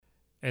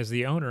As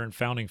the owner and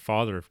founding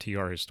father of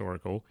TR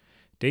Historical,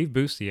 Dave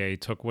Bustier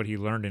took what he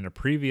learned in a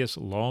previous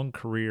long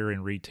career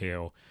in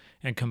retail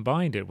and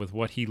combined it with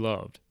what he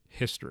loved,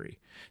 history,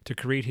 to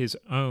create his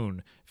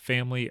own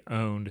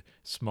family-owned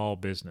small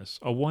business,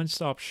 a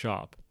one-stop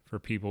shop for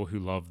people who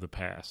love the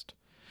past.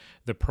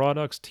 The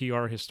products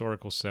TR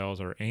Historical sells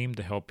are aimed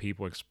to help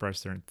people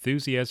express their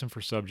enthusiasm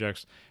for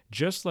subjects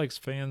just like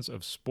fans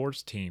of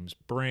sports teams,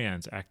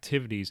 brands,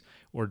 activities,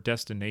 or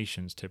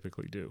destinations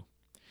typically do.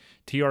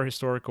 TR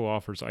Historical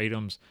offers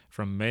items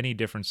from many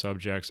different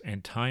subjects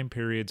and time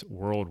periods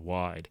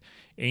worldwide: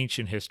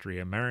 ancient history,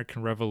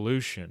 American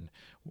Revolution,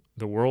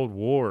 the World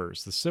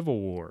Wars, the Civil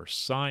War,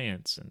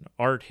 science, and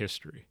art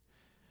history.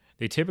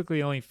 They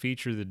typically only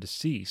feature the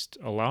deceased,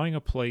 allowing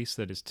a place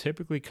that is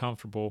typically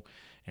comfortable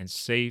and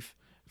safe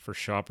for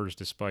shoppers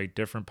despite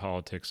different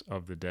politics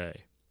of the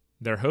day.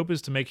 Their hope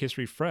is to make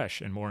history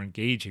fresh and more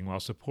engaging while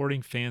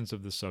supporting fans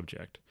of the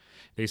subject.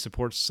 They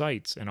support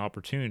sites and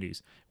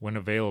opportunities, when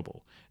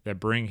available, that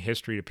bring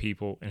history to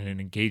people in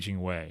an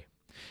engaging way.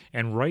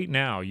 And right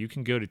now, you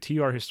can go to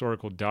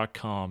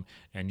trhistorical.com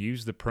and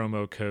use the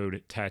promo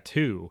code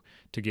TATTOO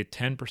to get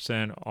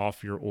 10%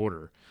 off your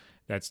order.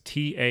 That's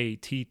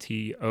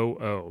TATTOO.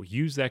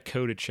 Use that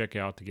code at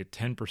checkout to get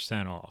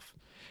 10% off.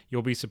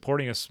 You'll be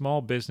supporting a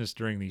small business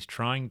during these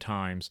trying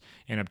times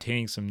and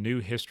obtaining some new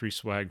history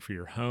swag for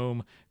your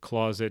home,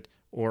 closet,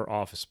 or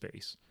office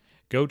space.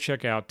 Go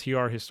check out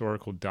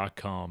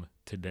trhistorical.com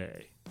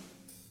today.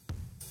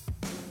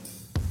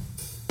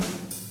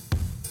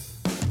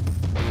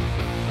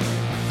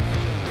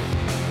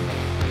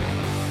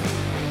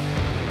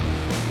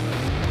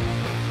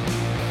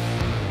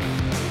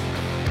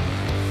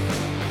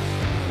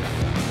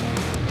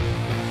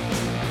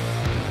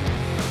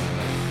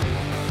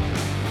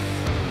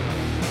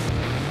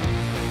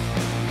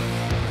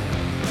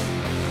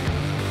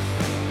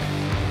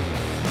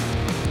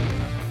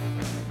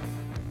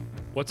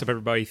 What's up,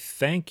 everybody?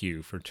 Thank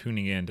you for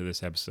tuning in to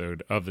this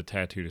episode of the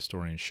Tattooed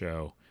Historian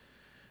Show.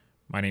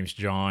 My name's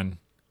John.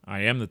 I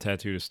am the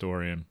Tattooed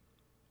Historian,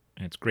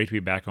 and it's great to be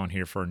back on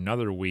here for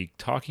another week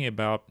talking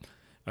about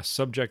a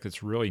subject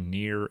that's really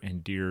near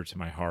and dear to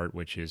my heart,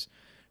 which is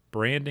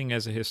branding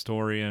as a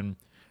historian,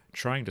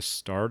 trying to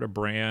start a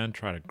brand,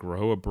 try to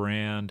grow a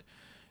brand,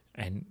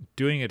 and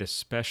doing it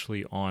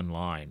especially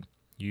online,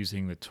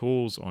 using the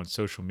tools on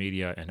social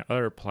media and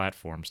other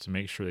platforms to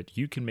make sure that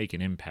you can make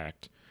an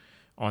impact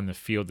on the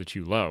field that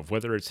you love,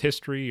 whether it's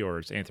history or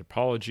it's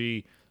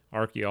anthropology,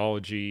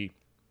 archaeology.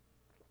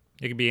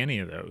 It could be any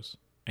of those.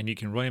 And you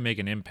can really make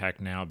an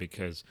impact now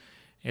because,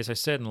 as I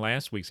said in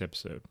last week's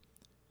episode,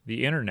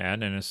 the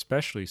internet, and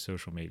especially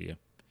social media,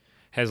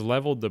 has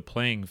leveled the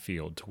playing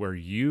field to where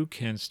you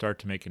can start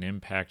to make an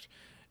impact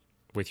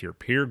with your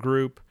peer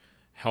group,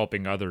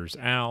 helping others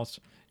out,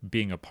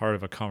 being a part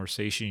of a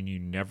conversation you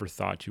never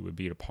thought you would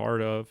be a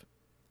part of.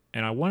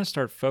 And I want to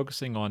start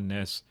focusing on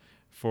this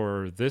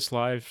for this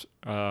live,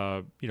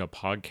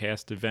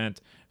 podcast event,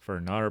 for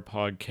another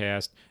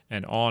podcast,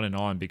 and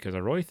on, because I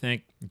really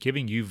think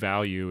giving you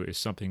value is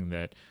something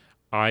that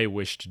I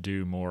wish to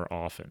do more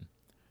often.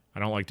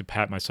 I don't like to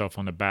pat myself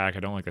on the back. I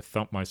don't like to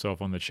thump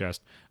myself on the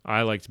chest.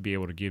 I like to be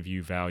able to give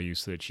you value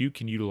so that you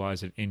can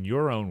utilize it in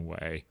your own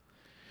way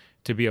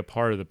to be a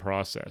part of the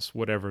process,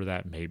 whatever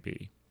that may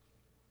be.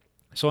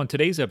 So in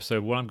today's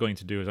episode, what I'm going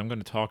to do is I'm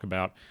going to talk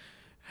about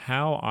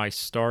how I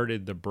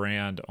started the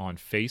brand on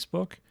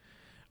Facebook,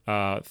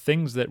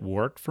 things that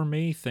worked for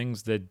me,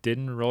 things that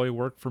didn't really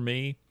work for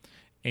me,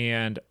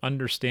 and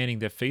understanding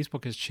that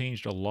Facebook has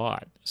changed a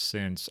lot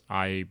since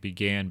I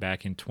began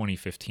back in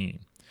 2015.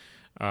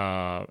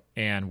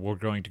 And we're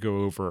going to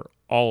go over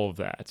all of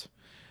that.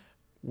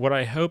 What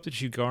I hope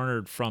that you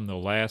garnered from the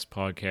last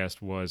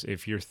podcast was,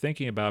 if you're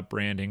thinking about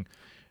branding,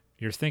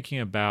 you're thinking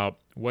about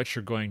what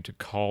you're going to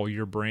call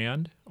your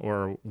brand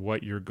or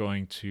what you're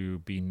going to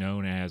be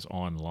known as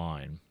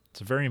online. It's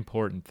a very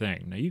important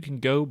thing. Now, you can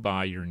go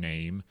by your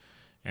name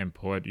and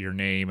put your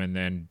name and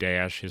then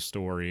dash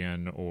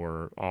historian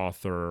or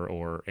author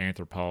or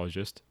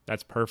anthropologist.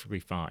 That's perfectly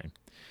fine.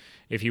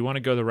 If you want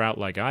to go the route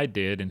like I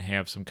did and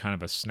have some kind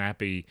of a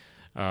snappy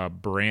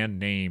brand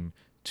name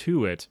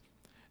to it,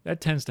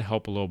 that tends to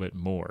help a little bit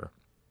more.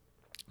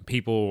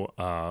 People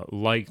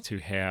like to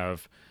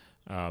have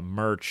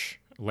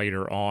merch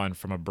later on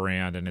from a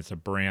brand, and it's a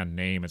brand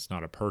name. It's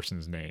not a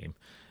person's name.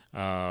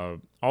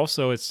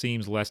 Also, it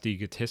seems less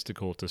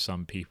egotistical to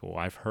some people.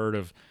 I've heard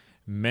of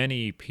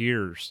many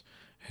peers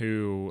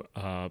who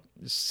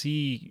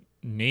see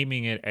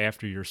naming it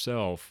after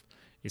yourself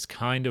is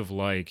kind of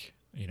like,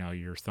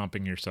 you're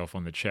thumping yourself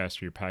on the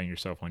chest or you're patting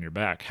yourself on your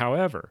back.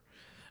 However,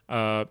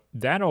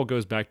 that all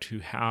goes back to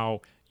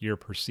how you're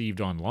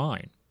perceived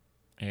online.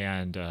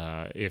 And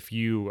if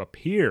you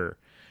appear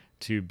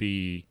to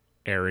be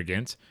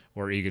arrogant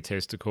or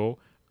egotistical,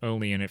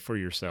 only in it for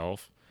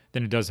yourself,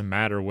 then it doesn't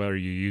matter whether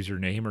you use your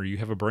name or you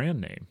have a brand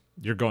name.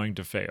 You're going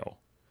to fail.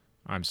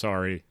 I'm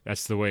sorry,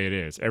 that's the way it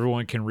is.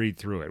 Everyone can read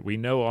through it. We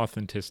know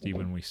authenticity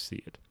when we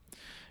see it.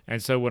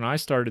 And so when I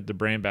started the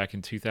brand back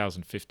in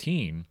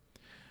 2015,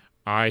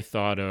 I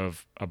thought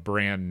of a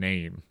brand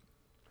name.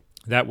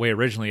 That way,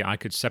 originally, I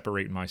could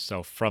separate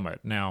myself from it.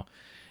 Now,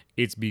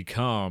 it's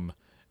become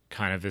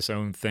kind of this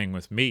own thing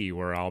with me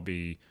where I'll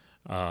be,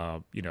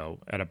 at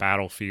a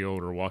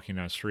battlefield or walking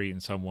down the street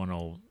and someone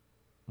will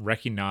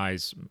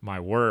recognize my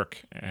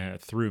work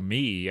through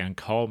me and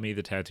call me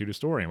the tattooed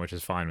historian, which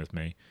is fine with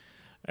me.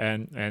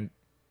 And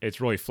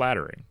it's really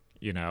flattering,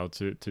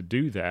 to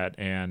do that.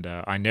 And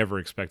I never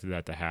expected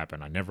that to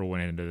happen. I never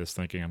went into this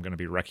thinking I'm going to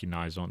be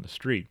recognized on the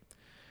street.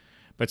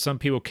 But some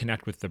people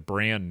connect with the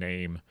brand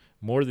name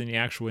more than the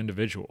actual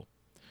individual.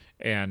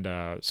 And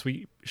so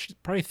we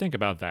should probably think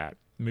about that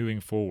moving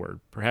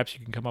forward. Perhaps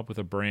you can come up with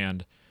a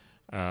brand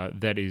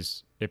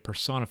it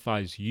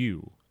personifies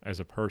you as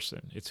a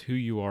person. It's who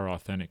you are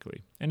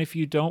authentically. And if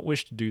you don't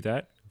wish to do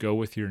that, go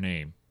with your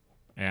name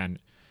and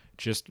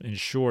just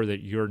ensure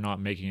that you're not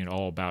making it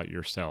all about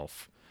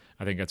yourself.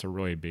 I think that's a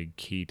really big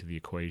key to the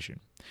equation.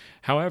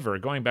 However,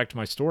 going back to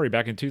my story,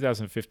 back in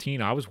 2015,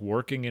 I was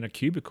working in a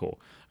cubicle.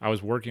 I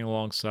was working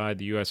alongside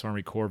the U.S.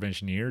 Army Corps of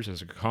Engineers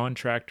as a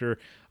contractor.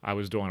 I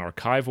was doing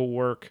archival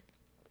work.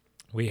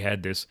 We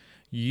had this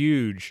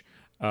huge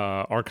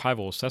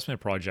archival assessment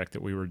project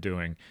that we were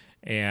doing,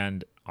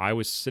 and I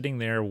was sitting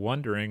there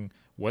wondering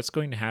what's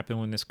going to happen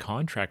when this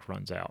contract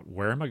runs out.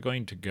 Where am I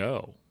going to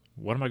go?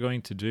 What am I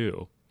going to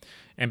do?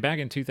 And back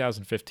in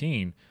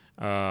 2015,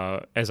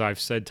 as I've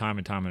said time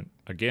and time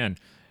again,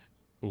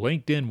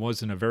 LinkedIn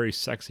wasn't a very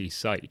sexy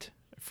site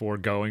for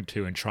going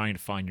to and trying to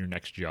find your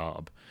next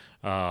job.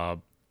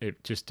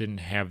 It just didn't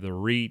have the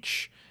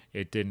reach.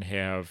 It didn't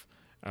have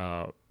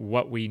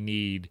what we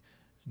need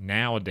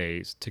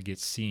nowadays to get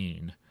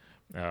seen.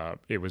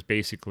 It was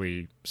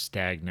basically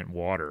stagnant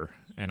water,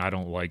 and I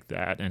don't like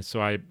that. And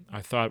so I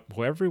thought,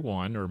 well,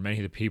 everyone or many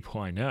of the people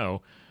I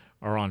know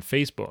are on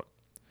Facebook.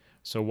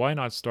 So why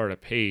not start a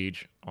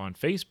page on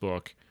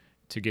Facebook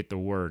to get the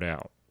word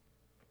out?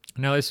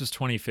 Now, this was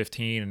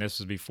 2015, and this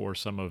was before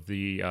some of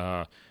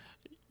the,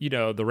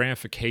 the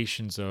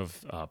ramifications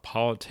of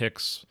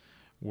politics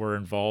were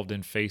involved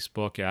in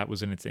Facebook. That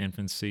was in its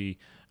infancy.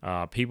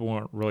 People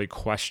weren't really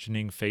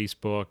questioning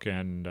Facebook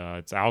and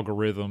its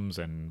algorithms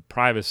and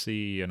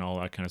privacy and all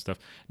that kind of stuff.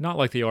 Not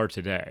like they are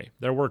today.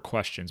 There were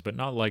questions, but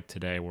not like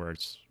today where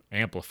it's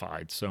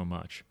amplified so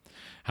much.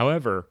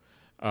 However,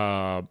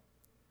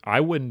 I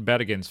wouldn't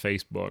bet against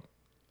Facebook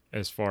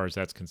as far as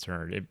that's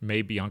concerned. It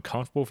may be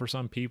uncomfortable for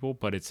some people,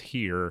 but it's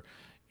here.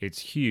 It's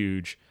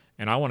huge,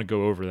 and I want to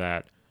go over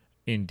that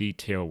in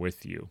detail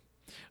with you.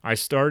 I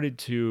started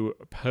to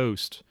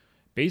post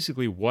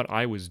basically what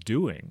I was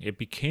doing. It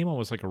became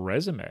almost like a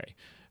resume,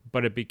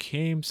 but it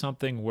became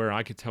something where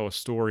I could tell a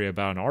story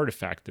about an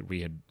artifact that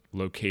we had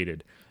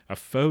located, a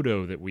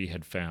photo that we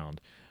had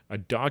found, a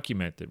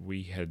document that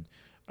we had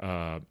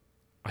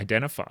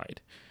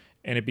identified.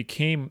 And it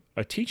became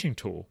a teaching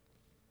tool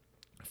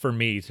for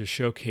me to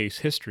showcase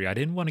history. I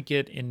didn't want to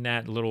get in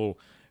that little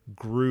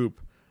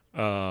group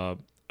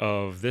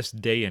of this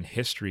day in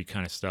history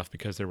kind of stuff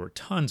because there were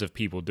tons of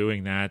people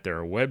doing that. There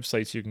are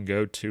websites you can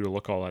go to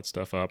look all that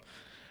stuff up.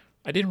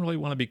 I didn't really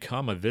want to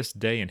become a this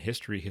day in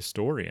history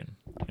historian.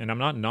 And I'm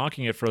not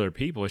knocking it for other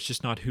people. It's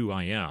just not who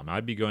I am.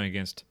 I'd be going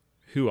against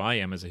who I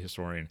am as a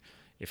historian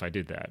if I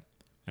did that.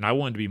 And I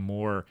wanted to be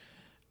more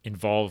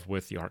involved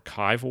with the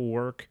archival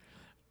work,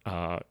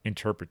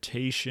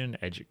 interpretation,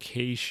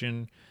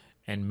 education,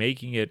 and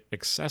making it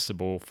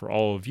accessible for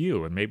all of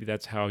you. And maybe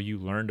that's how you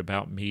learned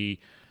about me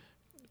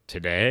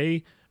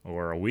today,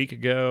 or a week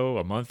ago,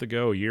 a month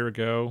ago, a year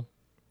ago,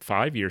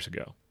 5 years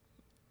ago.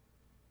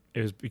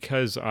 It was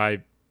because I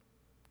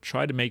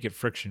tried to make it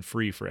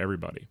friction-free for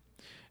everybody.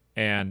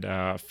 And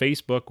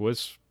Facebook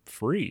was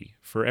free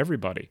for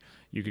everybody.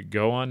 You could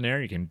go on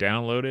there, you can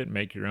download it,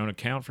 make your own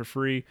account for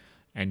free,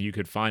 and you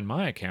could find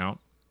my account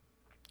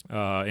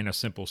in a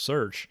simple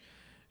search,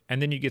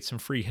 and then you get some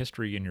free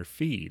history in your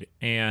feed.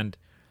 And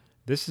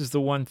this is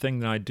the one thing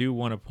that I do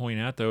want to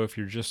point out, though, if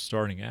you're just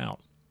starting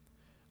out.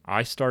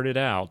 I started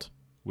out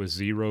with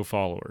 0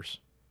 followers,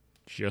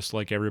 just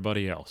like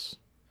everybody else.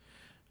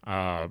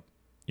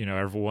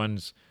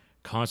 Everyone's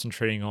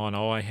concentrating on,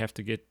 I have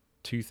to get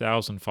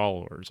 2,000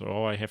 followers.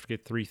 I have to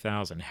get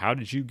 3,000. How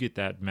did you get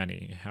that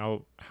many?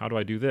 How do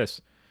I do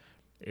this?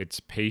 It's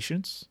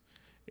patience,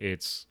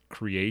 it's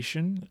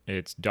creation,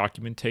 it's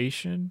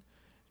documentation,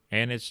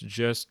 and it's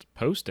just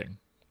posting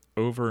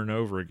over and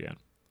over again.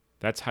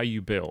 That's how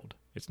you build.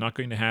 It's not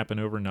going to happen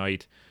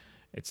overnight.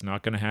 It's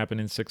not going to happen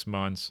in 6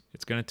 months.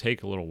 It's going to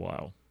take a little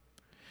while.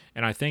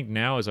 And I think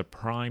now is a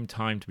prime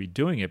time to be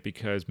doing it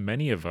because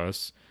many of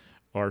us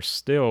are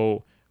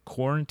still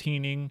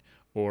quarantining,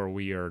 or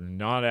we are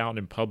not out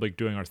in public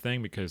doing our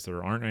thing because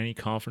there aren't any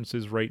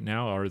conferences right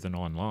now other than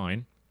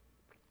online.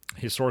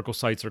 Historical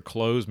sites are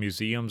closed.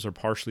 Museums are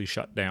partially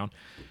shut down.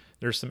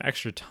 There's some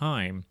extra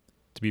time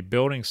to be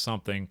building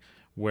something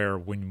where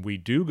when we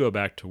do go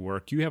back to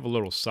work, you have a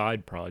little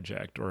side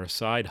project or a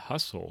side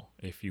hustle,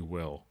 if you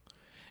will.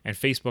 And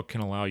Facebook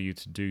can allow you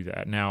to do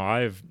that. Now,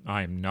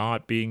 I am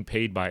not being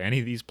paid by any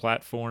of these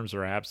platforms or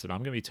apps that I'm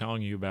going to be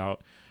telling you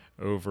about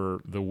over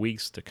the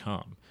weeks to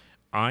come.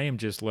 I am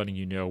just letting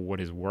you know what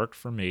has worked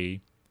for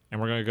me. And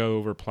we're going to go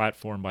over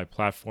platform by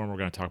platform. We're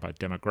going to talk about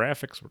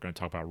demographics. We're going to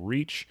talk about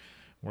reach.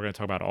 We're going to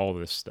talk about all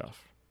this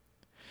stuff.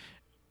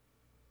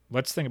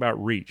 Let's think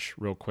about reach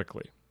real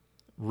quickly.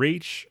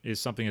 Reach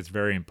is something that's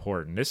very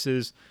important. This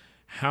is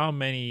how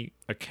many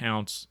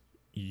accounts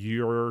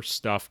your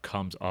stuff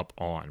comes up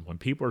on. When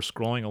people are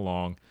scrolling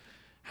along,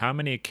 how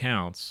many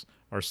accounts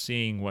are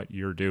seeing what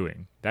you're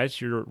doing? That's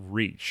your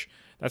reach.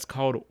 That's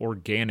called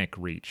organic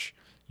reach.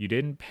 You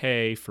didn't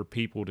pay for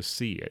people to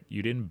see it.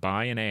 You didn't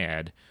buy an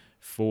ad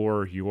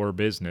for your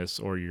business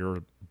or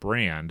your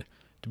brand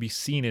to be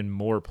seen in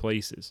more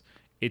places.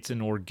 It's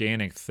an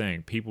organic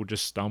thing. People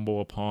just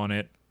stumble upon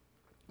it.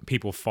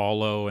 People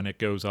follow and it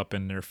goes up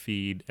in their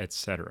feed,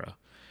 etc.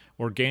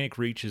 Organic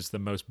reach is the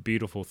most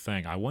beautiful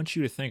thing. I want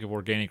you to think of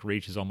organic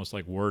reach as almost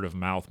like word of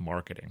mouth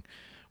marketing,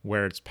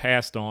 where it's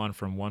passed on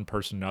from one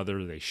person to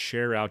another. They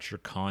share out your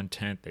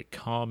content, they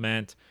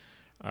comment,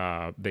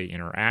 they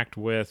interact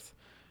with.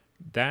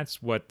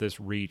 That's what this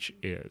reach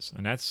is.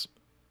 And that's,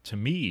 to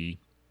me,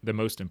 the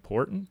most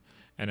important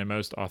and the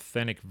most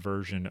authentic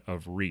version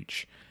of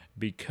reach,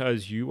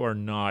 because you are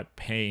not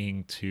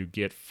paying to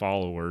get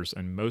followers,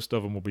 and most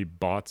of them will be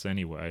bots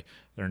anyway.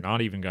 They're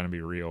not even going to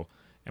be real,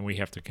 and we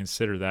have to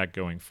consider that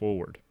going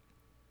forward.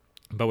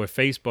 But with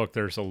Facebook,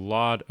 there's a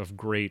lot of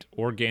great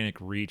organic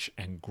reach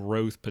and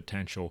growth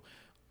potential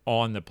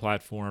on the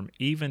platform,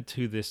 even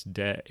to this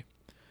day.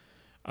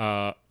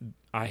 I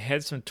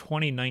had some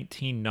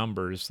 2019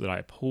 numbers that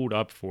I pulled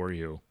up for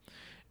you,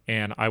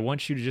 and I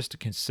want you to just to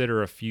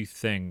consider a few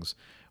things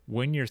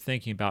when you're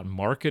thinking about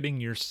marketing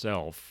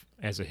yourself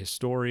as a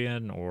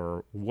historian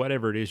or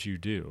whatever it is you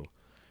do.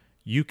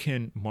 You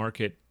can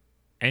market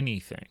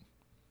anything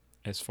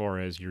as far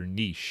as your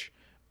niche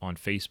on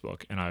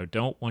Facebook, and I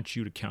don't want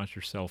you to count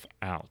yourself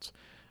out.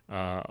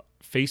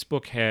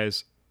 Facebook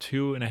has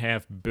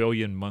 2.5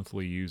 billion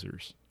monthly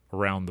users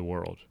around the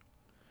world.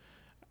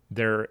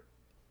 They're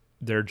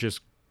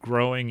just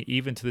growing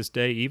even to this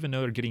day, even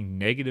though they're getting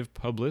negative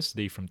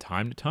publicity from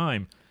time to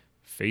time.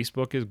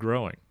 Facebook is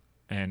growing,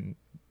 and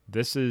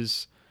this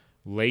is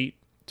late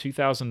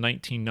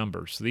 2019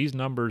 numbers. So these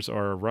numbers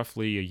are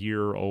roughly a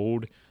year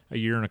old, a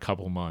year and a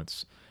couple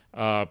months.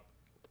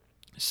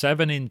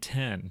 7 in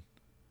 10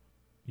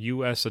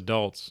 U.S.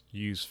 adults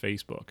use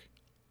Facebook,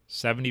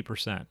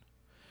 70%.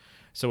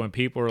 So when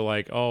people are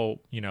like, oh,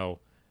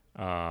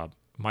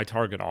 my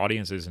target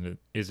audience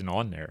isn't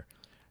on there,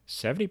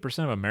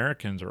 70% of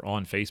Americans are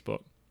on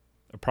Facebook.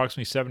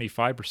 Approximately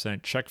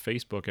 75% check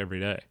Facebook every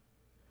day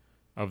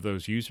of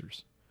those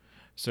users.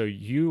 So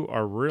you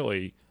are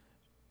really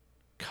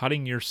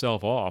cutting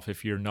yourself off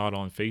if you're not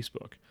on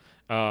Facebook.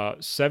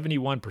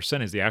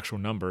 71% is the actual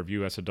number of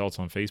U.S. adults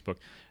on Facebook.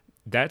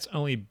 That's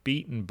only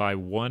beaten by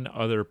one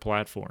other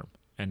platform,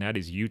 and that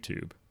is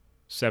YouTube,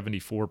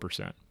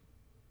 74%.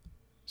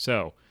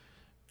 So,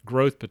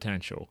 growth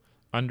potential,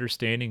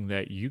 understanding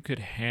that you could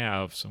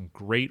have some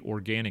great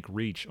organic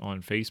reach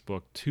on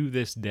Facebook to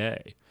this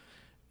day.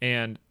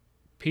 And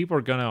people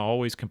are going to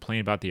always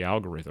complain about the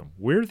algorithm.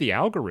 We're the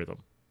algorithm.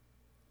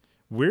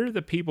 We're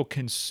the people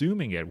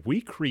consuming it.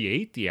 We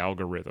create the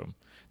algorithm.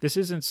 This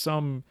isn't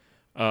some,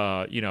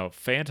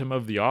 Phantom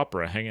of the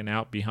Opera hanging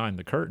out behind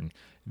the curtain.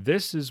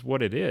 This is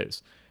what it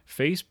is.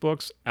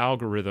 Facebook's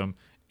algorithm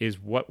is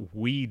what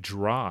we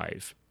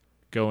drive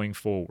going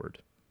forward.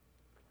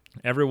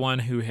 Everyone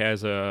who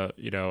has a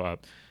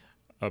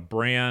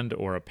brand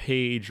or a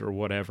page or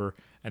whatever,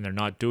 and they're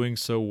not doing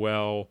so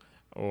well,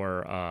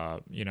 or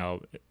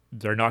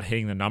they're not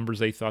hitting the numbers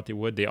they thought they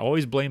would, they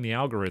always blame the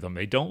algorithm.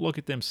 They don't look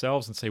at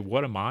themselves and say,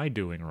 what am I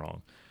doing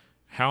wrong?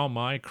 How am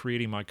I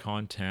creating my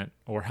content,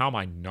 or how am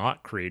I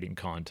not creating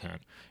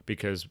content?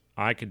 Because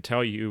I can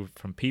tell you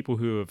from people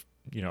who have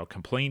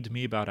complained to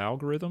me about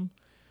algorithm,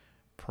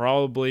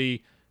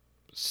 probably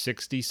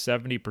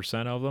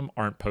 60-70% of them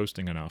aren't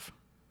posting enough.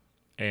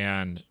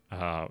 And,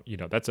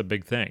 that's a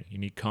big thing. You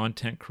need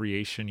content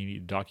creation. You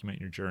need to document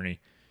your journey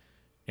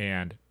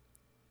and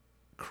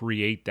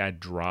create that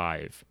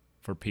drive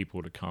for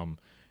people to come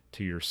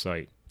to your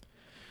site.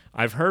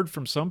 I've heard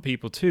from some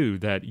people, too,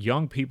 that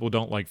young people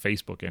don't like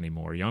Facebook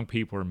anymore. Young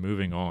people are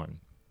moving on.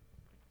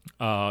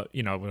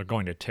 They're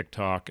going to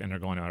TikTok and they're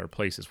going to other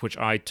places, which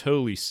I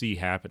totally see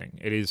happening.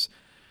 It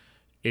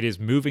is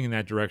moving in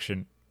that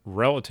direction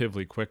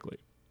relatively quickly.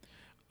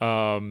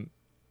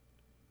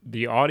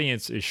 The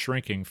audience is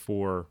shrinking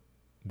for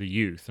the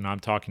youth, and I'm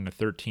talking the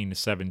 13 to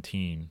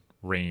 17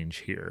 range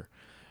here.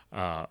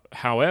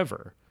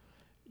 However,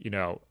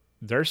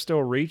 they're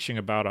still reaching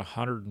about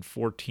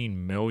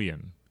 114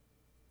 million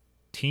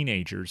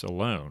teenagers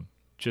alone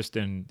just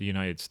in the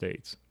United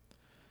States.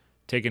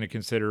 Take into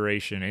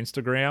consideration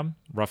Instagram,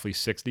 roughly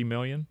 60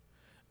 million.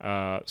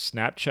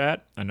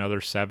 Snapchat,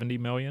 another 70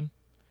 million.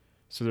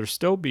 So they're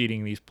still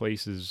beating these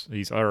places,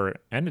 these other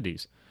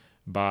entities,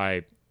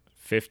 by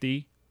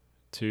 50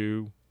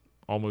 to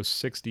almost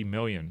 60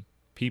 million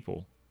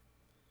people.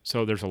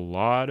 So there's a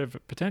lot of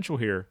potential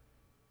here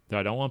that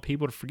I don't want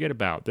people to forget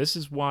about. This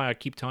is why I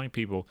keep telling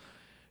people,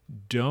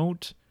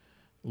 don't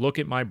look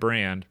at my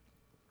brand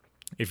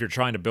if you're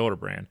trying to build a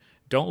brand,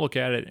 don't look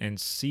at it and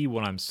see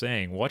what I'm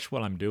saying. Watch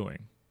what I'm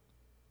doing.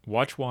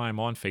 Watch why I'm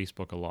on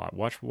Facebook a lot.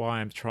 Watch why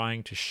I'm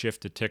trying to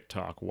shift to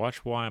TikTok.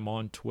 Watch why I'm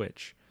on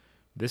Twitch.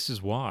 This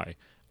is why.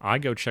 I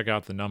go check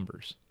out the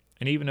numbers.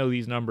 And even though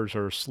these numbers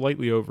are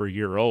slightly over a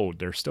year old,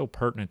 they're still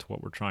pertinent to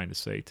what we're trying to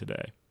say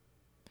today.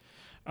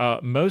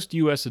 Most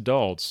U.S.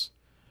 adults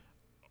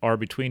are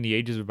between the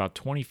ages of about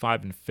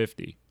 25 and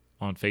 50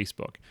 on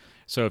Facebook.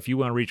 So if you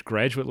want to reach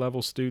graduate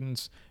level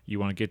students, you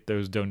want to get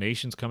those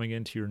donations coming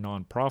into your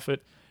nonprofit,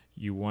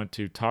 you want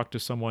to talk to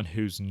someone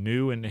who's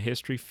new in the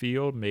history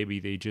field, maybe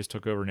they just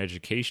took over an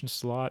education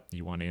slot,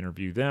 you want to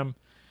interview them,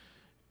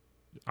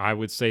 I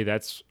would say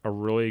that's a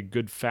really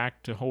good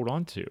fact to hold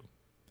on to.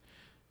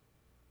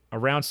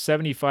 Around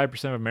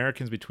 75% of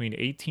Americans between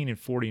 18 and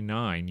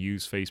 49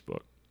 use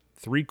Facebook.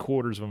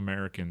 3/4 of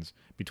Americans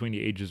between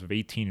the ages of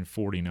 18 and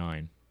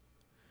 49.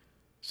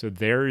 So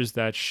there is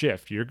that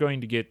shift. You're going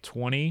to get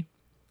 20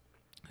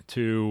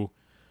 to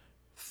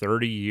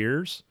 30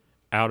 years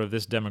out of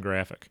this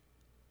demographic.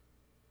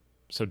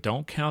 So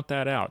don't count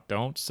that out.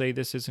 Don't say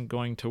this isn't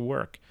going to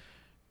work.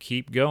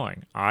 Keep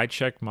going. I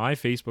check my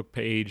Facebook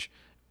page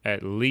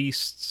at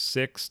least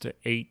 6 to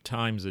 8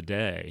 times a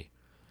day,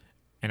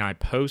 and I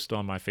post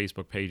on my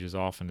Facebook page as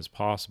often as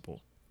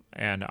possible.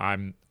 And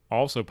I'm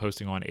also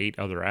posting on 8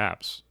 other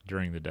apps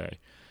during the day.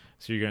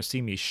 So you're going to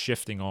see me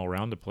shifting all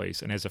around the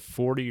place. And as a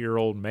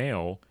 40-year-old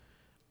male,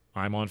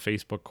 I'm on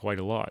Facebook quite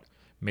a lot.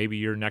 Maybe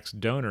your next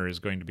donor is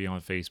going to be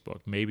on Facebook.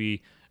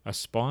 Maybe a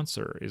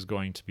sponsor is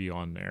going to be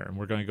on there. And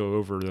we're going to go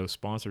over those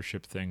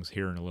sponsorship things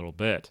here in a little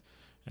bit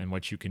and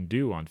what you can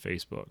do on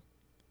Facebook.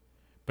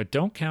 But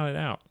don't count it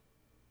out.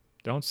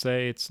 Don't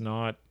say it's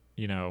not,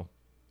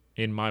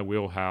 in my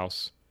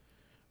wheelhouse.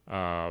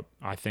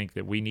 I think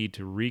that we need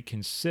to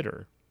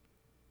reconsider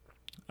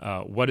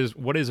what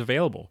is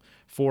available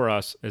for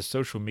us as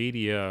social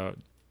media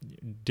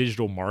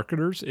digital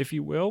marketers, if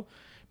you will,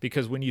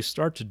 because when you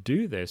start to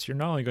do this, you're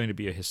not only going to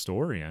be a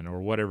historian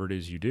or whatever it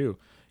is you do,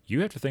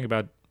 you have to think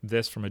about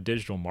this from a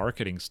digital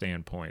marketing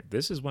standpoint.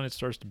 This is when it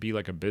starts to be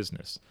like a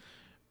business,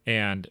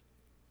 and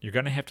you're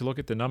going to have to look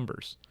at the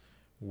numbers.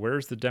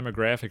 Where's the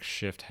demographic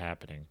shift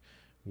happening?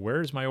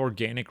 Where's my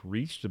organic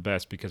reach the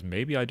best? Because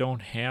maybe I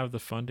don't have the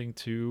funding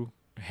to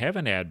have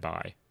an ad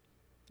buy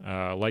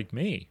like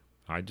me.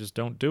 I just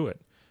don't do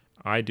it.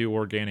 I do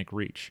organic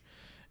reach.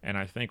 And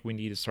I think we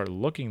need to start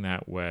looking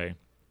that way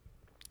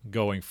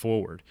going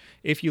forward.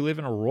 If you live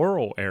in a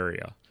rural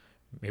area,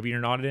 maybe you're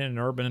not in an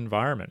urban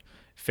environment,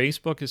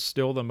 Facebook is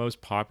still the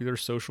most popular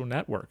social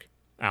network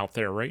out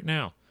there right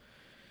now.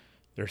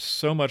 There's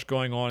so much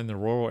going on in the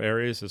rural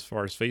areas as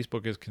far as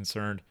Facebook is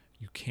concerned.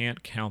 You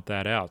can't count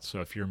that out.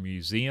 So if your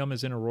museum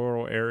is in a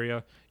rural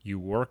area, you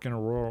work in a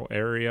rural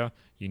area,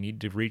 you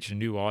need to reach a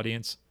new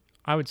audience,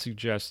 I would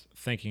suggest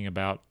thinking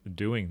about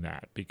doing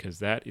that, because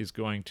that is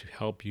going to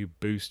help you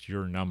boost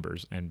your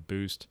numbers and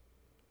boost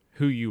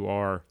who you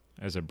are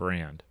as a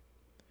brand.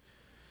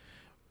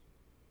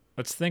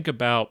 Let's think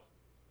about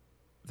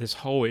this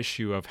whole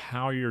issue of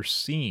how you're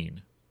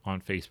seen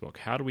on Facebook.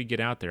 How do we get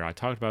out there? I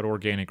talked about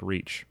organic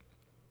reach.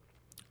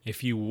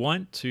 If you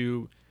want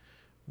to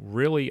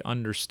really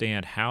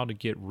understand how to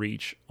get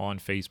reach on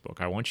Facebook,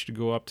 I want you to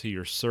go up to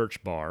your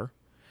search bar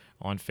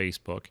on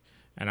Facebook,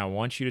 and I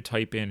want you to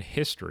type in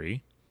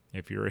history,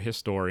 if you're a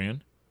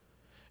historian,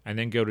 and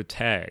then go to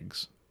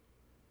tags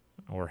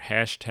or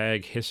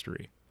hashtag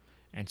history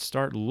and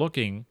start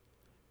looking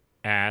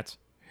at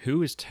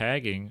who is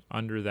tagging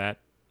under that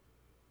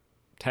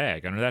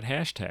tag, under that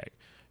hashtag,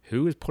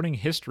 who is putting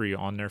history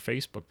on their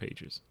Facebook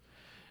pages,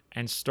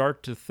 and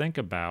start to think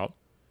about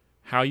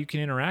how you can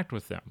interact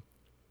with them.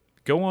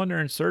 Go on there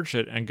and search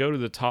it and go to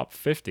the top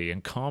 50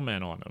 and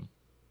comment on them.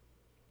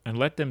 And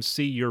let them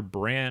see your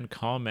brand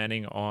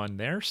commenting on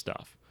their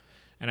stuff.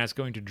 And that's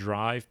going to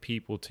drive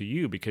people to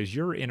you because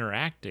you're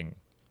interacting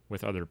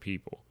with other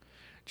people.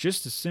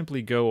 Just to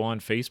simply go on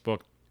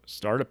Facebook,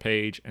 start a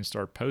page, and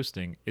start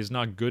posting is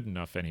not good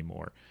enough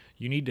anymore.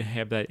 You need to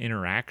have that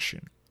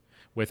interaction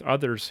with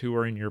others who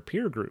are in your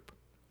peer group.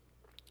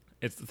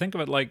 Think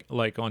of it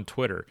like on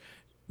Twitter.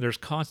 There's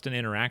constant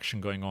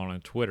interaction going on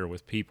Twitter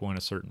with people in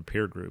a certain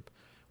peer group.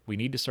 We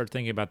need to start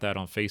thinking about that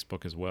on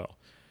Facebook as well.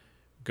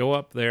 Go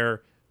up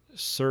there,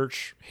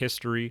 search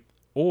history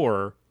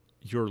or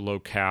your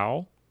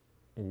locale,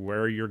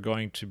 where you're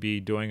going to be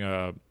doing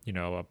a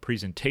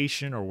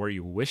presentation or where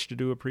you wish to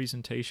do a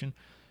presentation.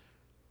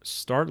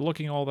 Start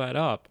looking all that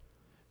up.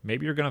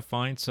 Maybe you're going to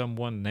find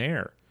someone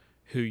there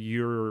who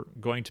you're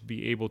going to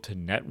be able to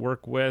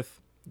network with,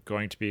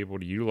 going to be able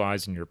to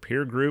utilize in your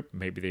peer group.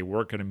 Maybe they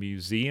work at a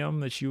museum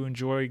that you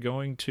enjoy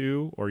going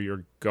to or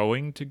you're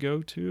going to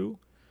go to.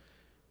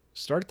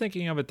 Start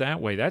thinking of it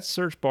that way. That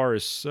search bar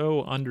is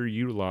so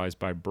underutilized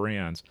by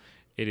brands.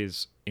 It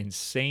is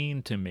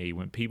insane to me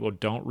when people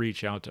don't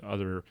reach out to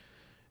other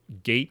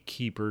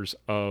gatekeepers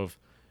of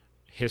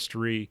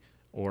history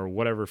or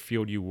whatever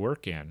field you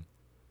work in.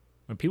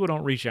 When people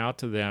don't reach out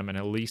to them and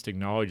at least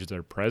acknowledge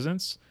their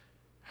presence,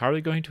 how are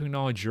they going to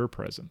acknowledge your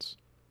presence?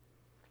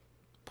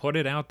 Put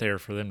it out there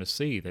for them to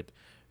see that,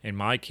 In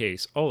my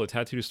case, oh, the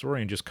tattooed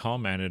historian just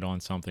commented on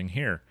something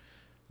here.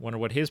 Wonder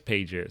what his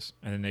page is.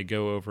 And then they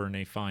go over and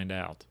they find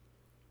out.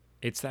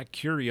 It's that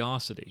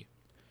curiosity.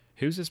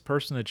 Who's this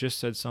person that just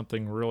said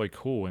something really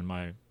cool in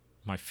my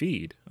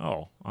feed?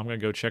 Oh, I'm going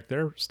to go check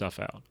their stuff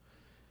out.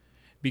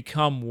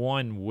 Become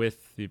one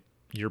with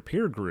your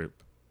peer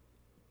group.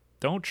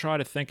 Don't try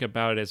to think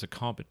about it as a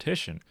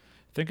competition.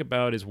 Think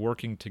about it as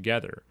working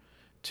together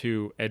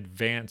to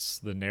advance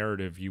the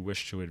narrative you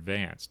wish to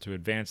advance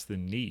the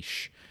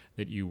niche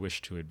that you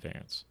wish to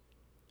advance.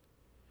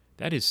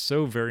 That is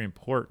so very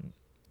important.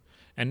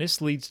 And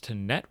this leads to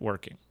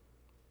networking.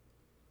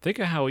 Think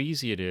of how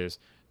easy it is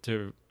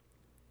to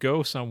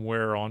go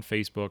somewhere on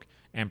Facebook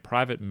and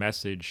private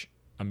message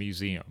a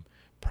museum,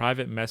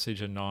 private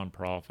message a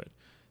nonprofit.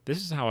 This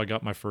is how I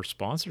got my first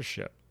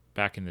sponsorship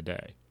back in the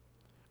day.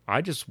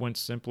 I just went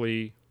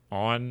simply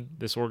on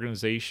this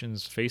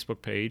organization's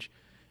Facebook page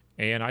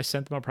and I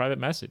sent them a private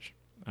message.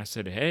 I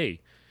said,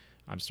 hey,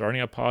 I'm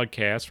starting a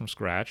podcast from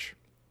scratch.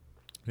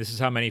 This is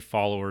how many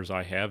followers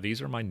I have.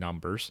 These are my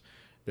numbers.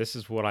 This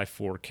is what I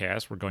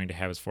forecast we're going to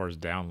have as far as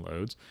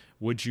downloads.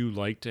 Would you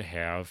like to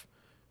have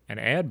an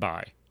ad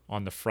buy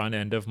on the front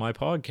end of my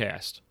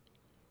podcast?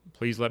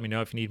 Please let me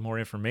know if you need more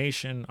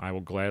information. I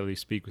will gladly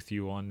speak with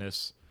you on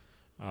this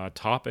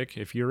topic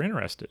if you're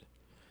interested.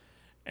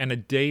 And a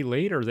day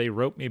later, they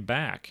wrote me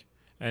back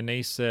and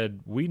they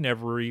said, we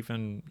never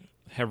even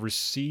have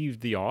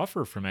received the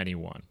offer from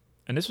anyone.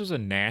 And this was a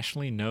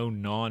nationally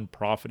known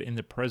nonprofit in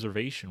the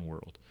preservation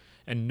world.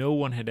 And no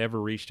one had ever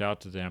reached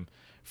out to them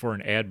for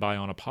an ad buy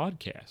on a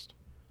podcast,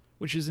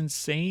 which is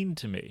insane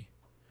to me.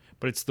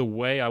 But it's the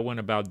way I went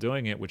about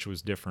doing it, which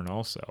was different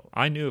also.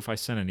 I knew if I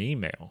sent an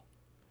email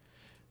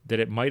that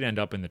it might end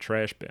up in the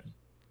trash bin,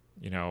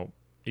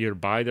 either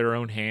by their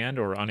own hand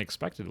or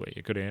unexpectedly.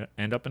 It could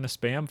end up in a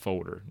spam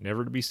folder,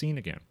 never to be seen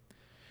again.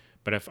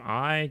 But if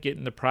I get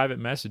in the private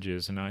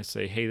messages and I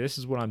say, hey, this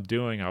is what I'm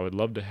doing, I would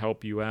love to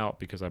help you out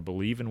because I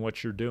believe in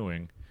what you're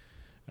doing.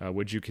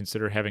 Would you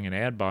consider having an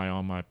ad buy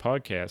on my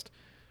podcast?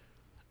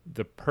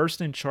 The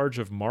person in charge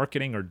of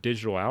marketing or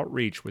digital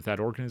outreach with that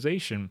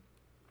organization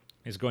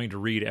is going to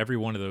read every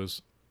one of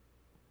those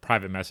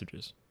private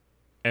messages.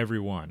 Every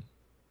one.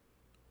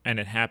 And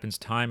it happens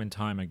time and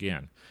time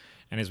again.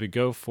 And as we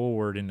go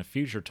forward in the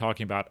future,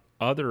 talking about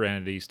other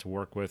entities to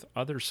work with,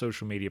 other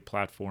social media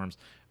platforms,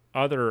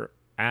 other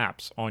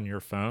apps on your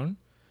phone,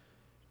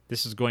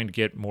 this is going to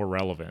get more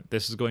relevant.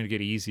 This is going to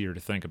get easier to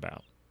think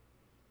about.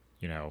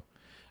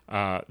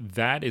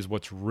 That is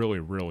what's really,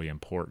 really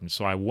important.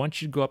 So I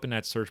want you to go up in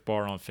that search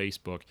bar on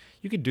Facebook.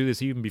 You can do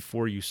this even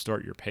before you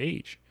start your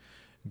page.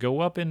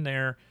 Go up in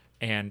there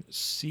and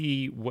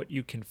see what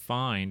you can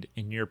find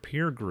in your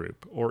peer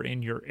group or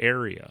in your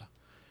area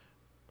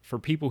for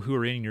people who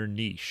are in your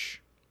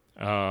niche.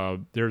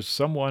 There's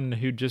someone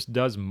who just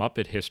does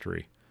Muppet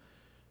history.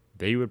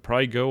 They would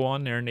probably go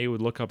on there and they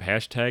would look up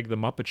hashtag The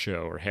Muppet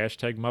Show or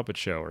hashtag Muppet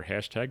Show or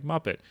hashtag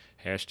Muppet,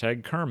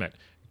 hashtag Kermit.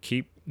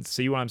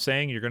 See what I'm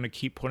saying? You're going to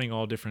keep putting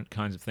all different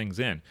kinds of things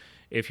in.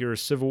 If you're a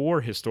Civil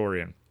War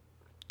historian,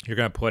 you're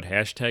going to put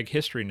hashtag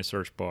history in the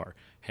search bar,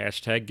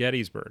 hashtag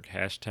Gettysburg,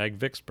 hashtag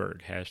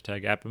Vicksburg,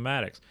 hashtag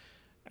Appomattox,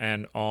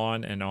 and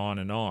on and on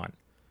and on.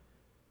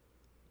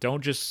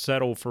 Don't just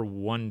settle for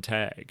one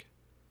tag.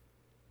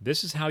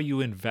 This is how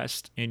you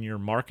invest in your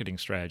marketing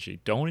strategy.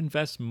 Don't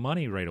invest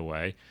money right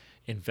away.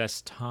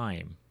 Invest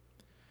time.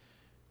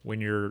 When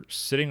you're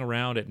sitting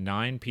around at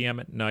 9 p.m.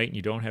 at night and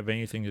you don't have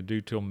anything to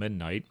do till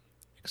midnight,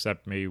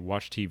 except maybe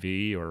watch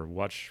TV or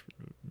watch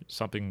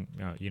something,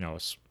 a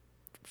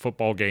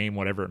football game,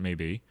 whatever it may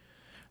be,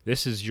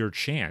 this is your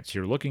chance.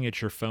 You're looking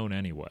at your phone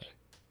anyway.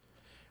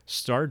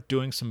 Start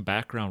doing some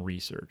background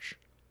research.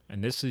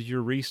 And this is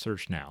your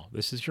research now.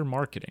 This is your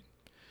marketing.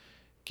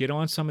 Get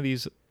on some of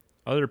these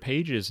other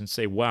pages and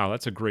say, wow,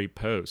 that's a great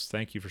post.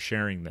 Thank you for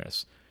sharing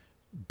this.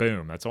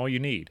 Boom. That's all you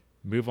need.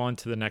 Move on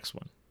to the next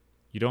one.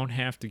 You don't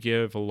have to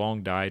give a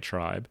long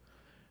diatribe.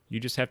 You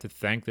just have to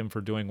thank them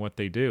for doing what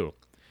they do.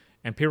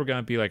 And people are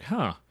going to be like,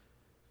 I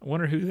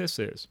wonder who this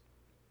is.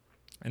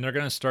 And they're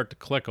going to start to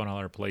click on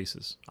other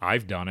places.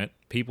 I've done it.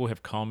 People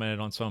have commented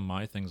on some of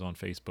my things on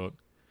Facebook.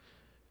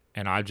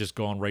 And I've just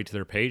gone right to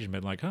their page and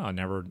been like, I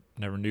never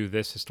knew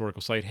this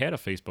historical site had a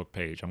Facebook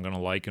page. I'm going to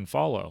like and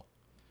follow.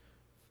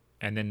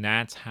 And then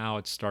that's how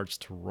it starts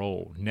to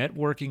roll.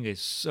 Networking is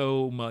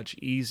so much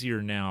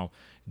easier now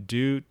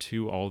due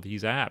to all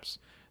these apps.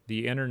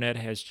 The internet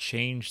has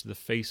changed the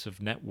face of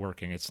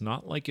networking. It's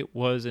not like it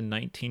was in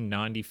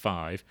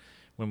 1995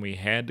 when we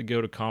had to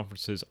go to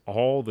conferences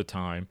all the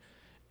time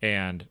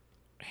and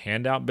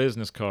hand out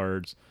business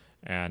cards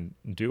and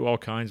do all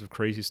kinds of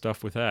crazy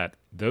stuff with that.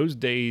 Those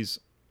days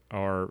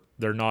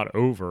they're not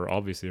over.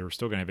 Obviously, we're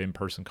still going to have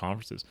in-person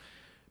conferences.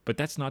 But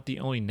that's not the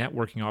only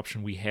networking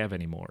option we have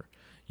anymore.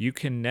 You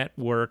can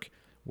network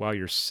while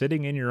you're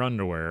sitting in your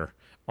underwear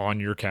on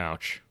your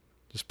couch.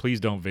 Just please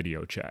don't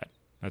video chat.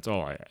 That's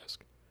all I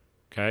ask.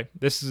 Okay?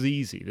 This is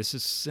easy. This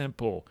is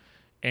simple.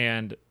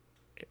 And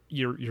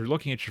you're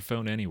looking at your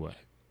phone anyway.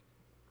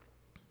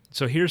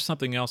 So here's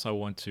something else I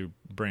want to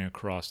bring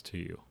across to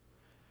you.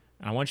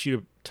 And I want you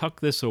to tuck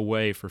this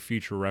away for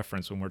future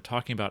reference when we're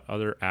talking about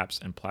other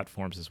apps and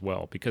platforms as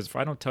well. Because if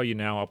I don't tell you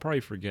now, I'll probably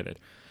forget it.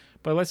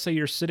 But let's say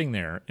you're sitting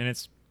there and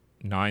it's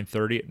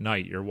 9:30 at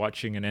night. You're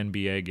watching an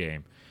NBA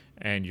game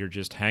and you're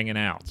just hanging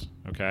out,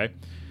 okay?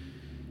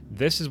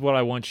 This is what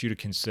I want you to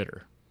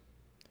consider.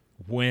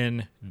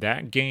 When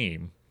that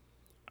game,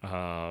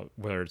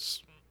 whether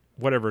it's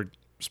whatever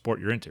sport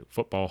you're into,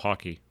 football,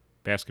 hockey,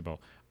 basketball,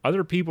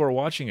 other people are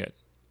watching it.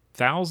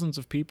 Thousands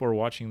of people are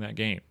watching that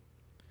game.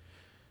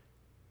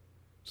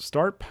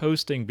 Start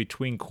posting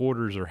between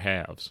quarters or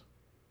halves.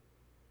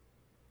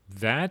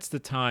 That's the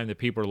time that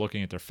people are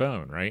looking at their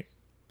phone, right?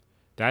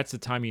 That's the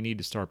time you need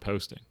to start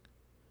posting.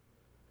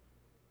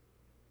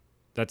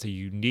 That's a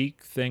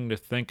unique thing to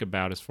think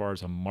about as far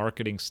as a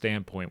marketing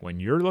standpoint. When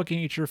you're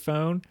looking at your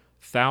phone,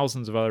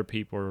 thousands of other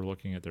people are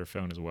looking at their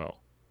phone as well.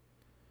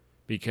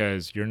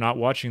 Because you're not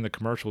watching the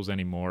commercials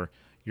anymore.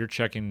 You're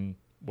checking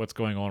what's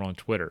going on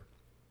Twitter.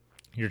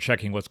 You're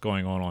checking what's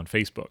going on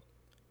Facebook.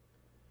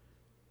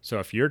 So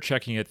if you're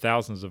checking it,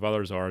 thousands of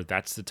others are,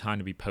 that's the time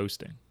to be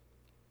posting.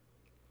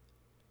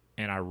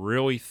 And I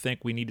really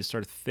think we need to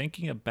start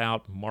thinking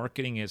about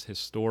marketing as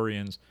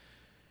historians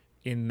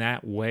in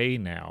that way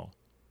now.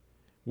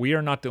 We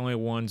are not the only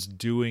ones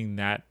doing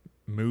that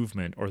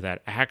movement or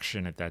that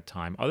action at that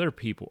time. Other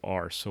people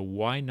are. So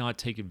why not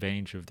take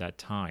advantage of that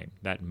time,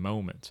 that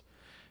moment?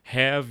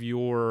 Have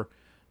your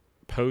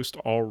post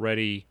all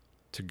ready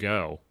to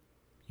go.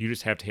 You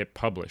just have to hit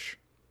publish.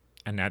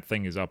 And that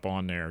thing is up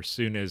on there as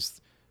soon as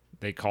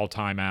they call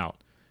timeout,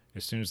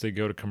 as soon as they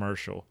go to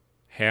commercial,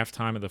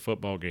 halftime of the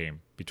football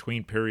game,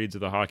 between periods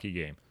of the hockey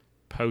game,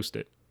 post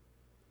it.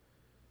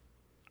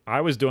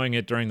 I was doing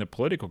it during the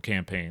political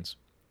campaigns.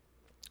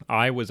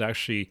 I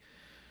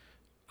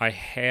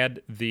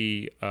had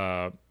the,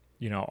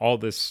 all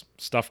this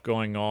stuff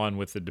going on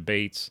with the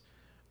debates.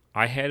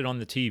 I had it on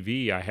the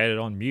TV. I had it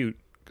on mute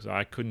because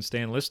I couldn't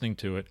stand listening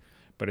to it.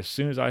 But as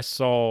soon as I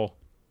saw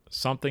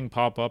something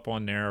pop up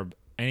on there,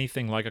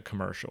 anything like a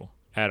commercial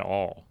at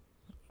all,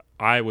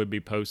 I would be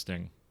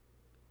posting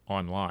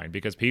online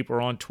because people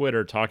are on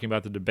Twitter talking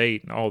about the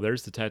debate. And, oh,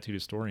 there's the tattooed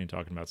historian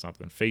talking about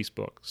something.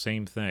 Facebook,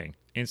 same thing.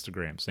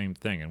 Instagram, same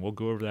thing. And we'll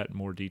go over that in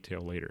more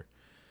detail later.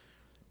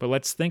 But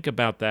let's think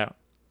about that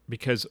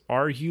because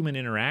our human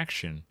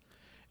interaction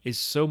is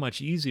so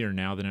much easier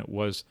now than it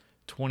was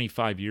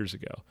 25 years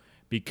ago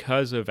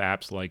because of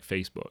apps like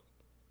Facebook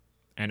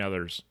and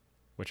others,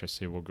 which I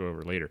say we'll go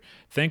over later.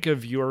 Think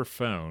of your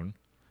phone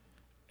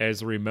as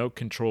the remote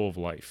control of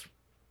life.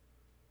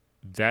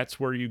 That's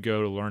where you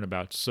go to learn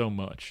about so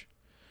much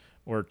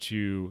or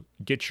to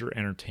get your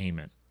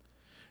entertainment.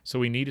 So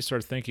we need to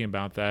start thinking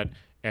about that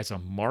as a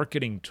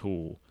marketing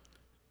tool,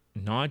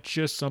 not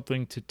just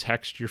something to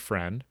text your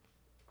friend,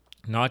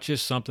 not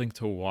just something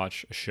to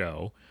watch a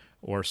show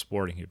or a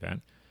sporting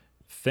event.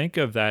 Think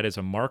of that as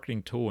a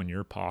marketing tool in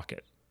your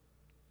pocket.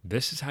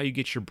 This is how you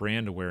get your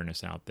brand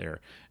awareness out there.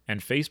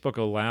 And Facebook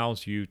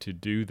allows you to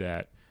do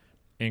that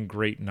in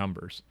great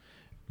numbers.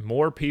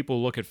 More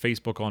people look at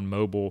Facebook on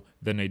mobile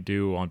than they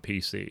do on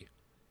PC.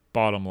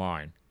 Bottom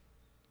line.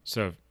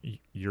 So if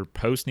your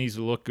post needs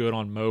to look good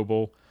on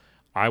mobile.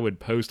 I would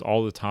post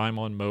all the time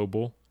on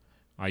mobile.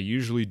 I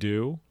usually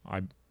do.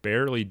 I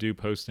barely do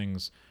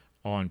postings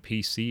on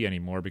PC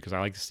anymore because I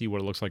like to see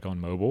what it looks like on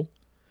mobile.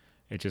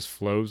 It just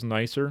flows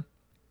nicer.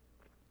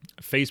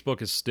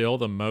 Facebook is still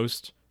the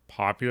most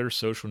popular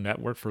social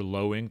network for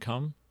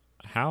low-income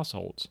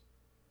households.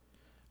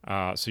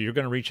 So you're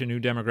going to reach a new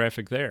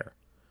demographic there.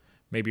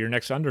 Maybe your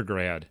next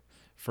undergrad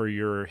for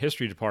your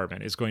history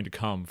department is going to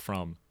come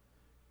from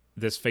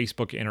this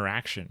Facebook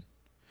interaction.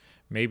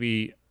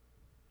 Maybe,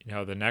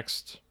 the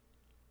next,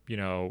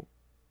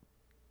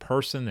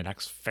 person, the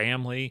next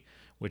family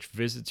which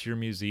visits your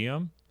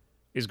museum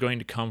is going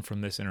to come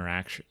from this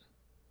interaction.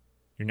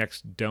 Your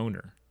next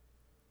donor,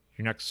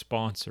 your next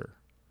sponsor,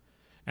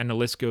 and the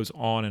list goes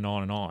on and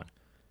on and on.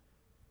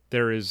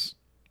 There is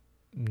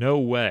no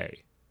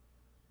way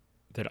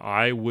that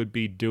I would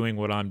be doing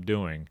what I'm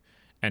doing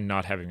and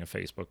not having a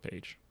Facebook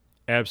page.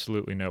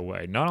 Absolutely no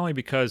way. Not only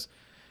because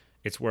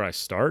it's where I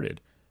started,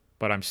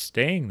 but I'm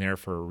staying there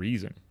for a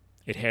reason.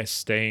 It has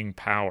staying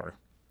power.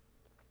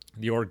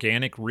 The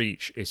organic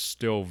reach is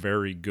still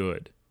very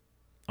good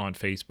on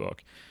Facebook.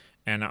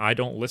 And I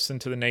don't listen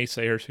to the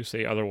naysayers who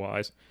say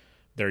otherwise.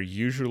 They're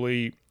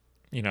usually,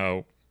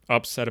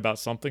 upset about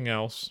something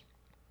else.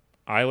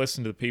 I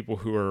listen to the people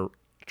who are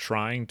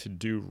trying to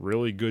do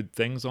really good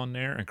things on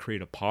there and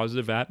create a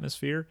positive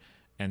atmosphere,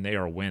 and they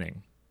are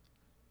winning.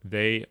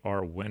 They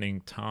are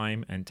winning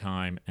time and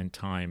time and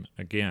time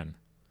again.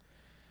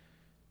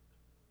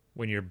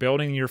 When you're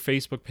building your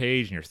Facebook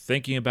page and you're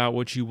thinking about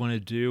what you want to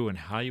do and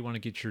how you want to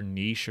get your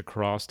niche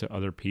across to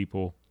other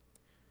people,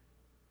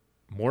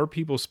 more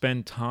people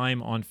spend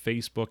time on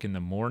Facebook in the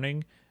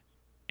morning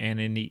and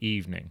in the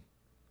evening.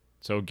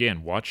 So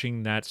again,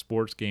 watching that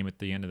sports game at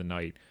the end of the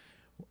night,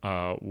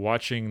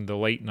 watching the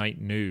late night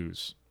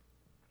news,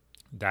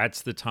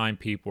 that's the time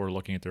people are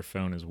looking at their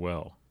phone as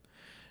well.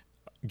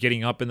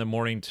 getting up in the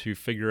morning to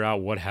figure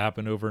out what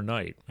happened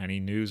overnight, any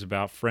news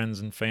about friends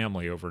and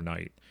family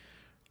overnight,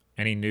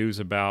 any news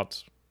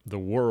about the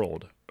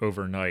world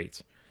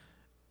overnight.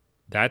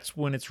 That's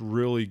when it's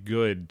really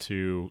good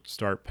to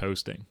start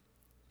posting.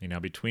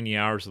 Between the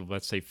hours of,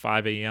 let's say,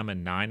 5 a.m.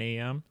 and 9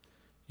 a.m.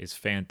 is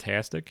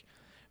fantastic.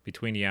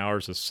 Between the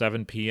hours of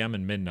 7 p.m.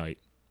 and midnight,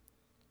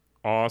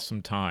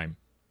 awesome time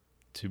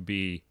to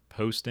be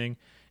posting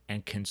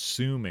and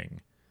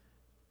consuming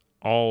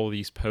all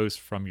these posts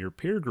from your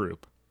peer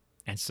group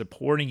and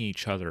supporting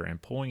each other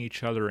and pulling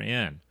each other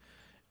in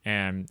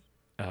and,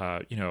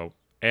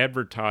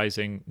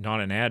 advertising, not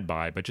an ad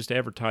buy, but just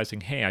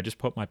advertising, hey, I just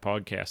put my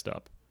podcast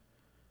up.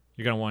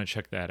 You're going to want to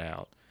check that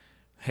out.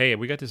 Hey,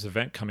 we got this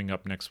event coming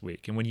up next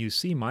week. And when you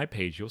see my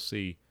page, you'll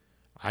see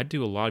I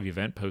do a lot of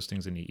event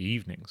postings in the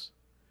evenings.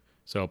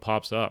 So it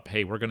pops up,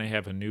 hey, we're going to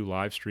have a new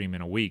live stream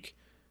in a week.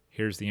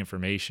 Here's the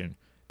information.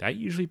 That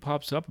usually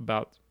pops up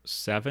about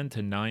 7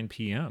 to 9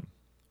 p.m.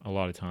 a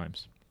lot of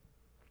times.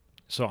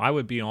 So I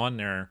would be on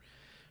there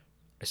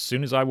as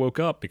soon as I woke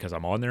up, because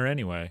I'm on there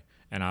anyway,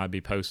 and I'd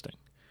be posting.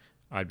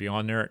 I'd be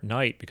on there at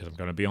night because I'm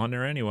going to be on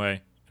there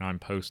anyway, and I'm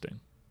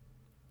posting.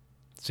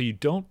 So you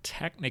don't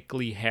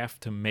technically have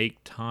to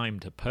make time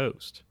to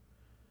post.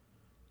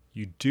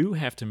 You do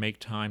have to make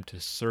time to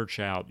search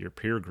out your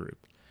peer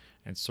group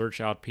and search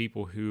out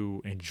people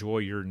who enjoy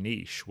your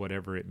niche,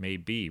 whatever it may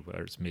be,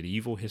 whether it's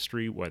medieval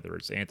history, whether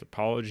it's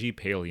anthropology,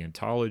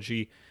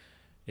 paleontology,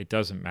 it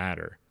doesn't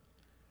matter.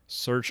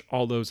 Search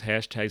all those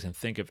hashtags and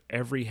think of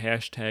every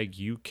hashtag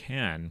you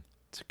can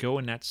to go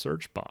in that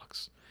search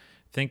box.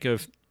 Think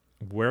of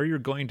where you're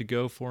going to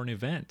go for an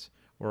event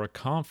or a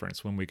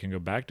conference, when we can go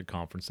back to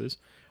conferences,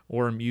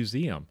 or a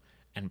museum,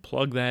 and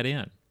plug that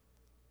in.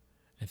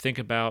 And think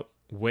about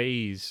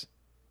ways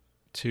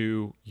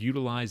to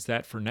utilize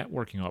that for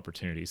networking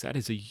opportunities. That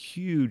is a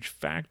huge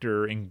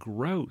factor in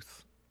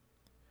growth.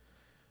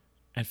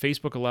 And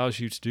Facebook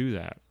allows you to do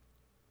that,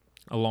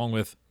 along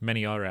with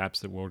many other apps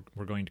that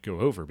we're going to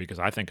go over, because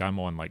I think I'm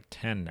on like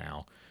 10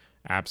 now,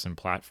 apps and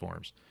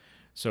platforms.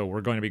 So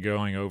we're going to be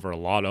going over a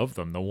lot of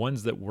them, the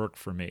ones that work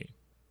for me.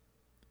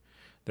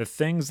 The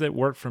things that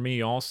work for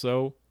me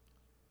also,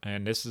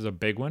 and this is a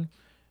big one,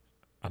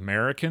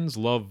 Americans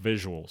love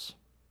visuals.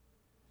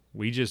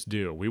 We just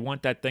do. We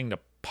want that thing to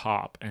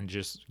pop and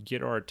just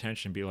get our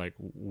attention, be like,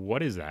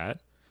 what is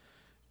that?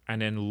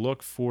 And then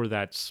look for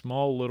that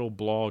small little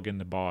blog in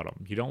the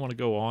bottom. You don't want to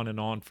go on and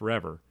on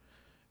forever.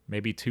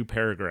 Maybe 2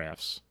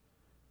 paragraphs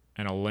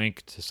and a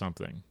link to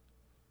something.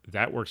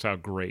 That works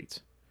out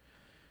great.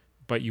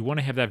 But you want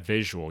to have that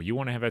visual. You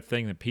want to have that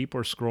thing that people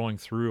are scrolling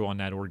through on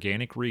that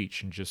organic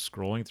reach and just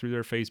scrolling through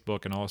their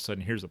Facebook, and all of a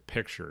sudden here's a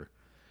picture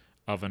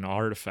of an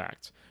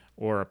artifact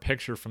or a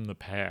picture from the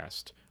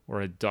past or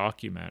a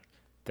document.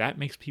 That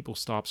makes people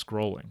stop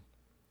scrolling.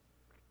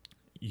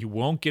 You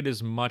won't get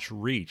as much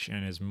reach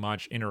and as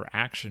much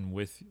interaction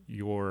with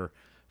your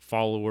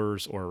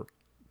followers or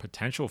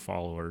potential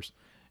followers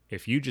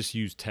if you just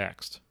use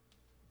text.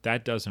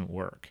 That doesn't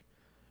work.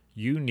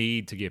 You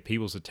need to get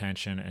people's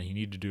attention, and you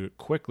need to do it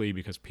quickly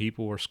because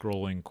people are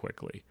scrolling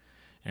quickly.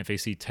 And if they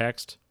see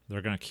text,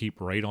 they're going to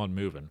keep right on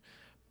moving.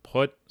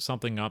 Put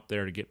something up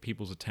there to get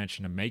people's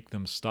attention, to make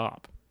them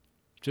stop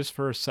just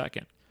for a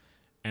second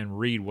and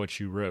read what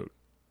you wrote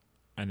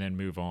and then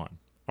move on.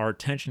 Our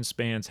attention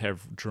spans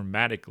have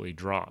dramatically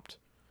dropped.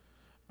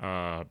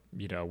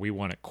 We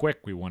want it quick.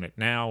 We want it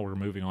now. We're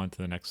moving on to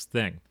the next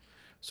thing.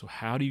 So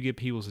how do you get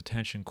people's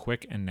attention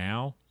quick and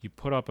now? You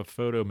put up a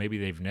photo maybe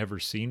they've never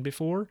seen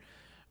before,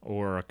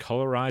 or a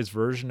colorized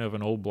version of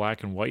an old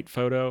black and white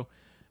photo,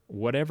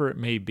 whatever it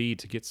may be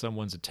to get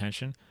someone's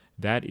attention.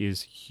 That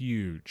is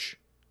huge.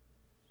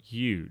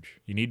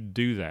 Huge. You need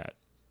to do that.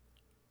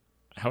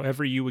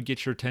 However you would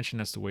get your attention,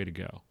 that's the way to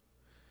go.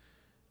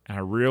 And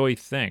I really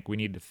think we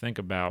need to think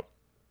about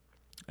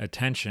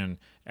attention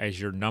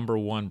as your number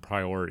one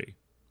priority.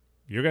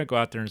 You're going to go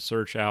out there and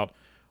search out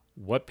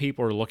what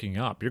people are looking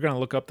up. You're going to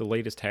look up the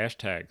latest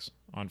hashtags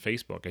on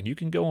Facebook, and you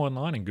can go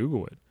online and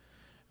Google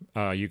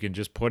it. You can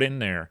just put in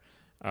there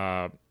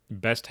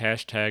best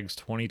hashtags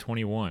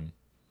 2021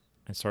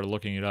 and start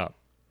looking it up.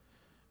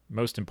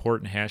 Most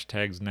important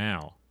hashtags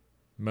now.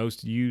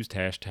 Most used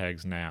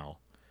hashtags now.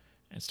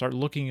 And start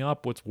looking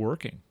up what's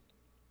working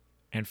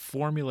and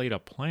formulate a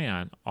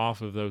plan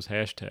off of those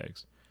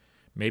hashtags.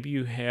 Maybe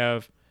you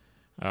have,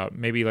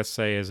 let's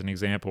say as an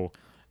example,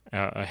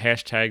 a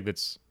hashtag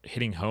that's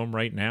hitting home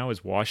right now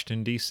is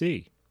Washington,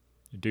 D.C.,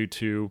 due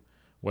to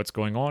what's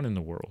going on in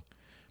the world.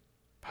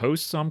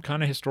 Post some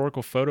kind of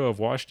historical photo of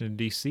Washington,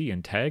 D.C.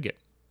 and tag it.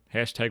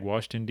 Hashtag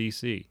Washington,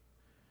 D.C.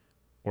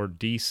 Or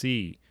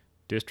D.C.,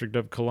 District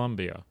of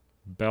Columbia,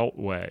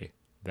 Beltway,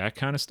 that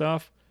kind of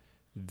stuff.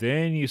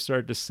 Then you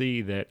start to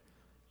see that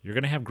you're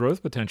going to have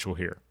growth potential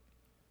here.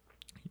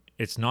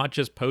 It's not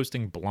just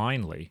posting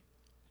blindly.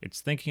 It's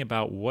thinking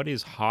about what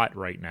is hot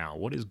right now,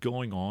 what is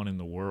going on in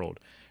the world.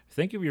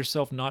 Think of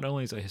yourself not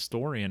only as a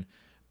historian,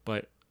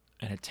 but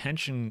an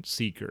attention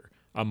seeker,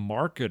 a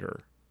marketer.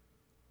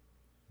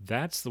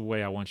 That's the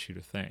way I want you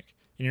to think.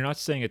 And you're not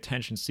saying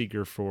attention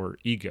seeker for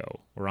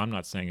ego, or I'm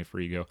not saying it for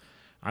ego.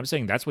 I'm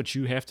saying that's what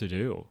you have to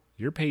do.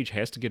 Your page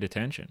has to get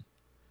attention.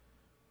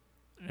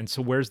 And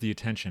so where's the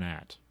attention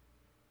at?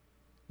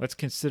 Let's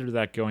consider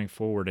that going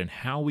forward and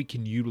how we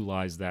can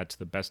utilize that to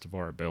the best of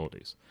our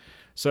abilities.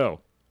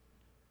 So,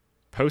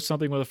 post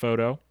something with a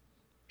photo,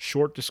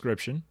 short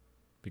description,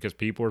 because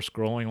people are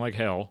scrolling like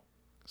hell.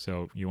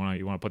 So you want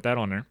to put that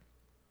on there.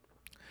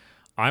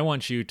 I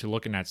want you to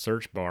look in that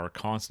search bar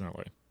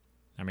constantly.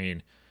 I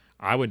mean,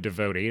 I would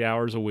devote 8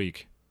 hours a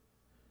week.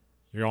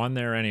 You're on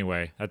there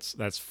anyway.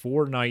 That's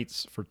 4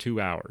 nights for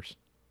 2 hours.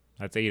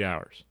 That's 8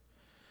 hours.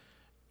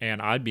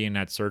 And I'd be in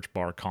that search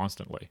bar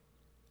constantly.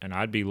 And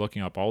I'd be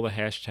looking up all the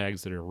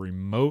hashtags that are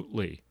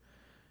remotely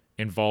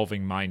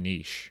involving my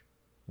niche,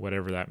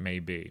 whatever that may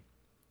be.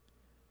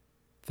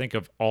 Think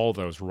of all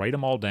those. Write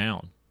them all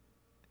down.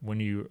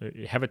 When you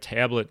have a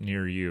tablet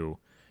near you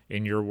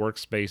in your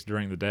workspace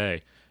during the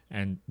day,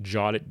 and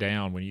jot it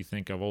down when you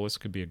think of, oh, this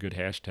could be a good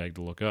hashtag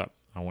to look up.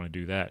 I want to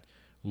do that.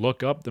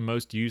 Look up the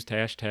most used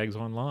hashtags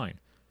online.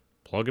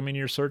 Plug them in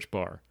your search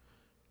bar.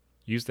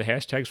 Use the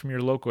hashtags from your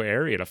local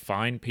area to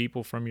find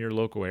people from your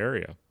local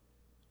area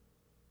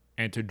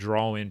and to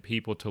draw in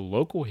people to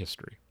local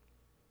history.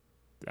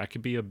 That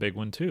could be a big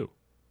one too.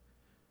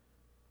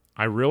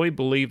 I really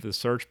believe the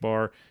search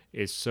bar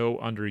is so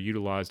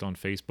underutilized on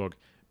Facebook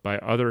by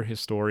other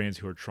historians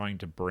who are trying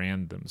to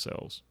brand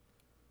themselves.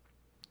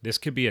 This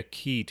could be a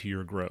key to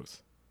your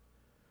growth.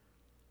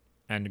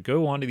 And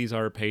go onto these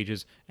other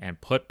pages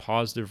and put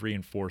positive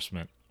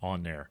reinforcement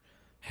on there.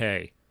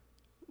 Hey,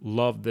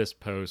 love this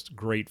post,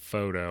 great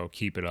photo,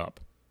 keep it up.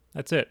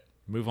 That's it.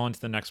 Move on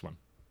to the next one.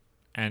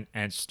 And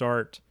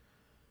start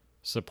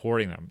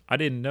supporting them. I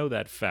didn't know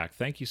that fact.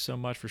 Thank you so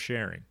much for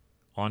sharing.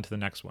 On to the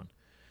next one.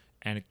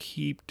 And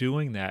keep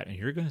doing that, and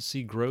you're going to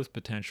see growth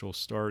potential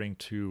starting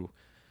to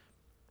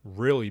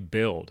really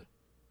build.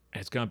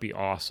 It's going to be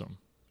awesome.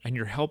 And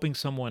you're helping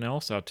someone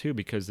else out too,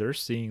 because they're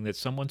seeing that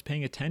someone's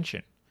paying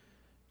attention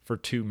for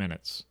 2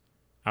 minutes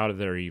out of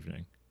their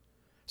evening.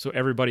 So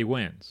everybody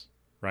wins,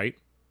 right?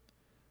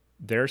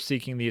 They're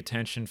seeking the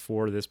attention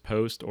for this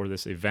post or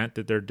this event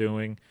that they're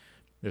doing,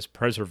 this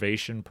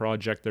preservation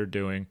project they're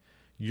doing.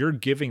 You're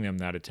giving them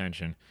that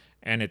attention.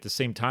 And at the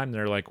same time,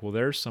 they're like, well,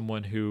 there's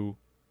someone who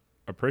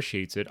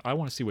appreciates it. I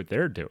want to see what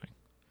they're doing.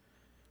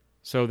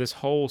 So this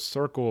whole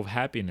circle of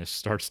happiness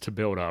starts to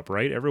build up,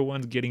 right?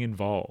 Everyone's getting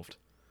involved.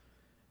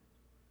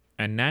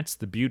 And that's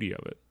the beauty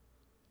of it.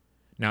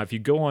 Now, if you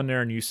go on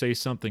there and you say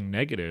something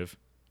negative,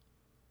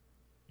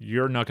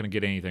 you're not going to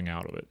get anything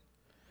out of it.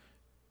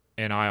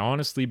 And I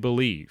honestly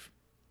believe,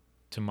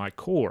 to my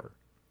core,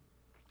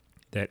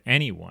 that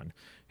anyone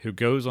who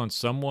goes on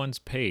someone's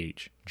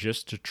page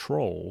just to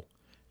troll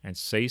and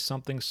say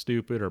something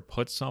stupid or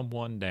put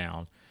someone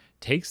down,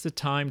 takes the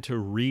time to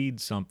read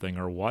something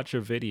or watch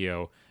a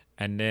video,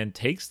 and then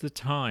takes the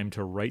time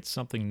to write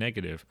something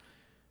negative,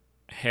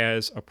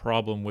 has a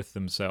problem with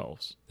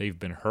themselves. They've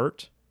been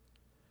hurt,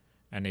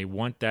 and they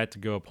want that to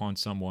go upon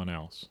someone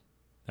else.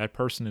 That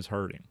person is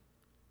hurting.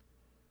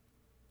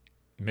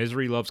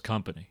 Misery loves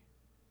company.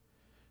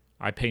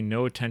 I pay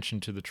no attention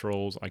to the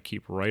trolls. I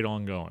keep right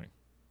on going.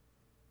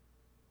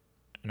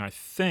 And I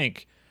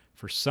think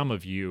for some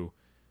of you,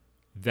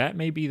 that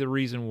may be the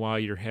reason why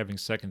you're having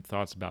second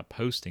thoughts about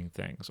posting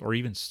things or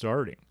even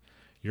starting.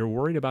 You're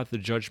worried about the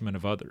judgment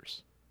of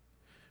others.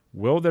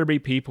 Will there be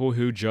people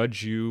who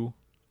judge you?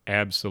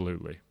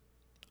 Absolutely.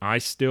 I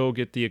still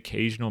get the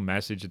occasional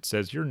message that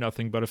says you're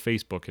nothing but a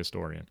Facebook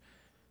historian,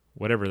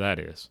 whatever that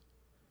is.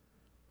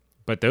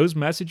 But those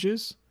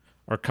messages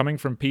are coming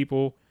from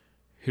people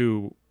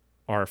who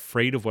are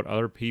afraid of what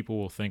other people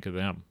will think of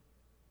them.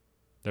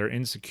 They're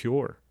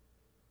insecure.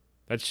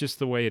 That's just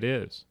the way it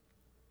is.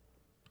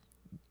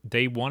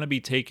 They want to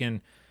be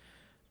taken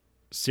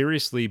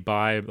seriously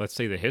by, let's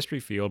say, the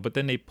history field, but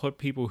then they put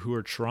people who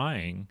are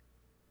trying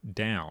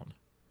down.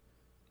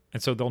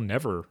 And so they'll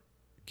never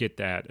get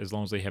that as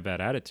long as they have that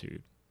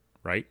attitude,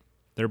 right?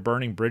 They're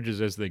burning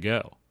bridges as they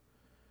go.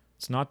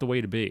 It's not the way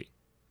to be.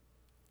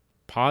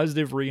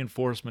 Positive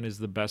reinforcement is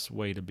the best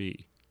way to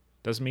be.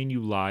 Doesn't mean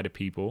you lie to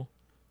people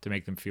to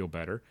make them feel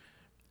better.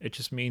 It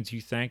just means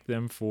you thank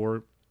them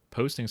for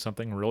posting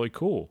something really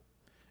cool.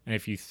 And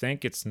if you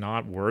think it's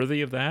not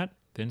worthy of that,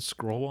 then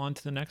scroll on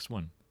to the next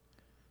one.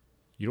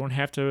 You don't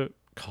have to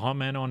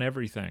comment on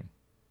everything.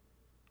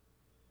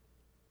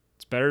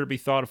 It's better to be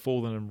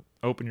thoughtful than to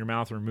open your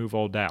mouth and remove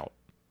all doubt,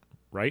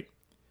 right?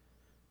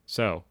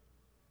 So,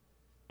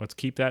 let's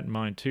keep that in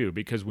mind too,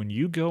 because when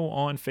you go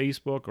on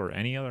Facebook or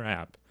any other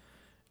app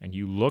and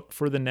you look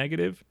for the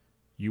negative,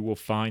 you will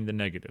find the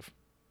negative.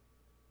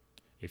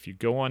 If you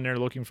go on there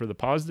looking for the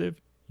positive,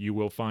 you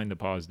will find the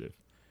positive.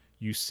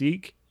 You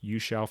seek, you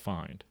shall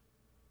find.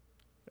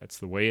 That's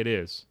the way it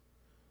is.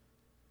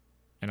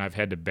 And I've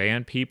had to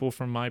ban people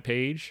from my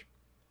page.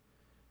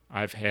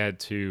 I've had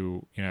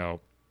to,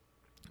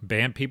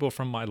 ban people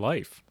from my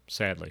life,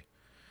 sadly,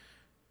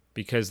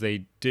 because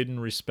they didn't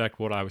respect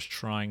what I was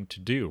trying to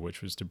do,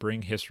 which was to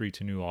bring history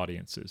to new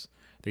audiences.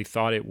 They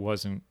thought it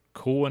wasn't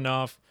cool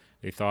enough.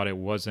 They thought it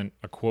wasn't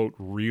a, quote,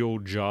 real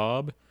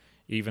job,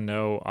 even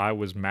though I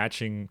was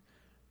matching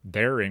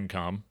their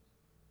income.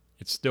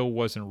 It still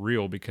wasn't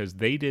real because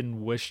they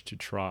didn't wish to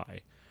try,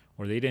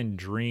 or they didn't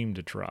dream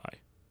to try.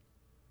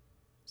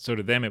 So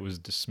to them, it was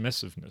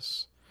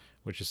dismissiveness,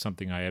 which is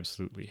something I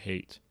absolutely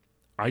hate.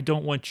 I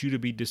don't want you to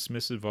be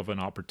dismissive of an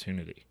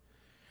opportunity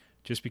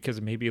just because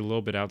it may be a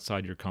little bit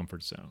outside your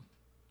comfort zone.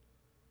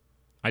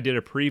 I did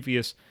a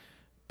previous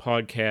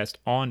podcast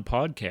on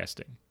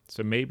podcasting,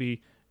 so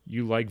maybe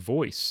you like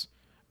voice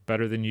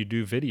better than you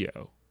do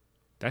video.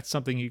 That's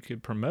something you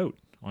could promote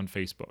on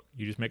Facebook.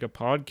 You just make a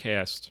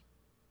podcast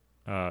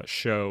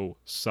show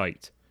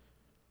site.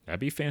 That'd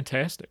be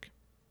fantastic.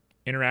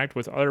 Interact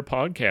with other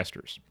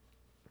podcasters.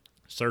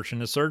 Search in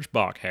the search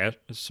box,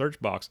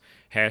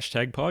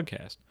 hashtag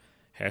podcast,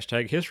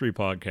 hashtag history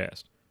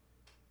podcast.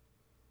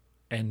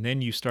 And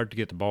then you start to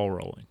get the ball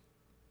rolling.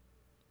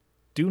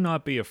 Do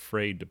not be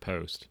afraid to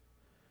post.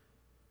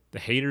 The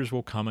haters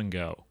will come and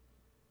go.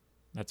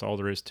 That's all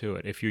there is to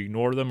it. If you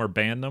ignore them or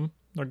ban them,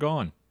 they're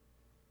gone.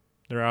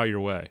 They're out of your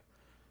way.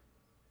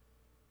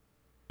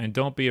 And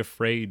don't be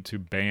afraid to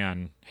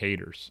ban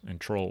haters and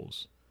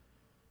trolls.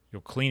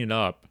 You'll clean it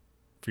up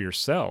for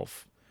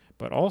yourself,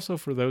 but also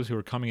for those who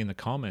are coming in the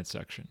comment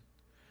section.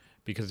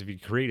 Because if you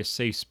create a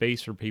safe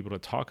space for people to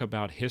talk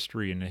about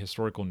history and the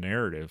historical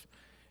narrative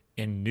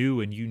in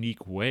new and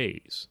unique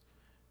ways,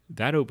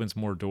 that opens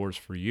more doors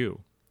for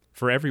you.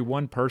 For every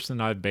one person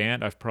I've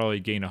banned, I've probably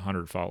gained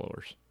 100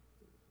 followers.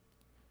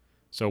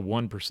 So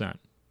 1%.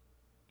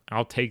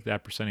 I'll take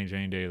that percentage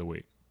any day of the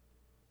week.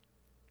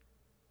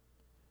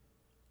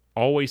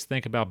 Always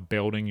think about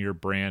building your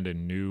brand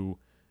in new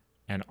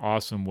and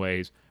awesome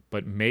ways,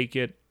 but make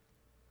it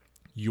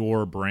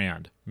your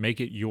brand.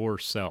 Make it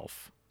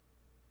yourself.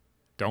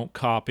 Don't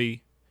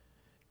copy.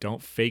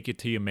 Don't fake it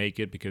till you make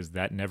it, because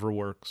that never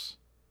works.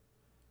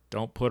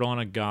 Don't put on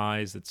a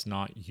guise that's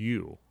not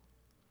you.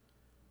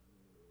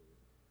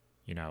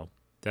 You know,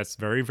 that's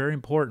very, very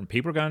important.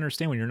 People are going to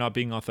understand when you're not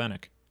being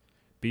authentic.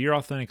 Be your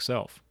authentic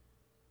self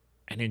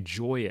and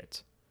enjoy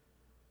it.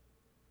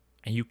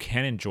 And you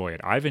can enjoy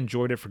it. I've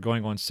enjoyed it for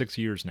going on 6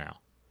 years now.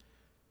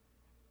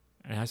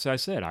 And as I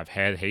said, I've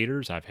had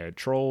haters, I've had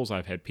trolls,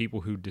 I've had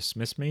people who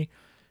dismiss me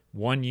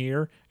 1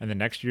 year, and the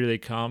next year they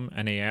come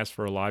and they ask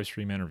for a live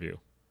stream interview.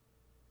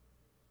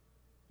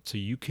 So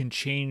you can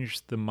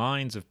change the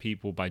minds of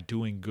people by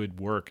doing good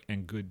work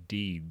and good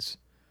deeds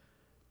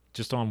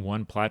just on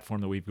one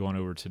platform that we've gone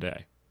over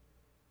today.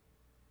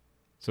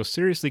 So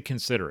seriously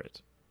consider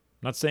it.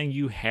 I'm not saying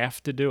you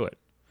have to do it.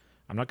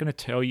 I'm not going to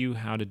tell you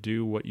how to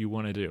do what you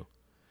want to do.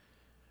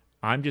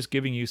 I'm just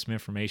giving you some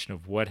information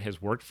of what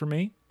has worked for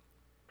me,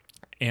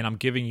 and I'm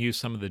giving you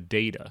some of the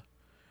data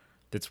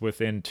that's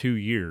within 2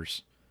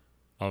 years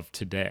of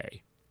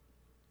today.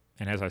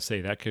 And as I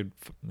say, that could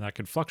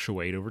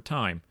fluctuate over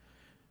time,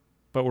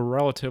 but we're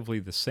relatively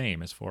the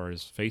same as far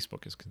as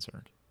Facebook is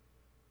concerned.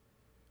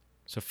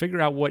 So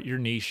figure out what your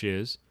niche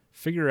is,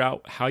 figure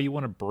out how you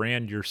want to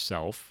brand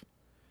yourself,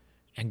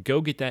 and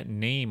go get that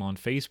name on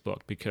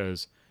Facebook,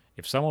 because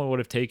if someone would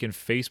have taken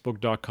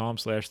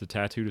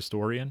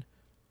facebook.com/thetattooedhistorian,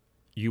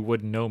 you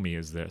wouldn't know me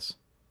as this.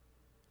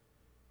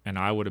 And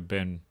I would have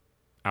been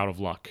out of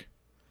luck.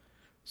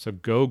 So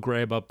go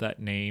grab up that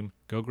name,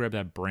 go grab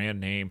that brand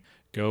name,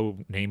 go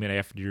name it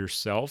after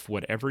yourself,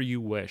 whatever you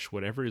wish,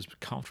 whatever is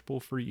comfortable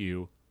for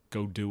you,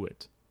 go do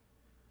it.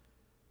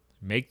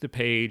 Make the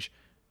page,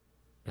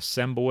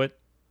 assemble it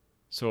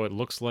so it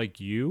looks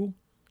like you,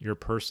 your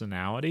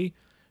personality,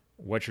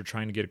 what you're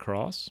trying to get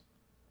across.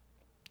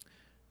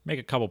 Make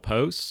a couple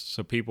posts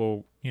so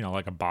people,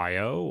 like a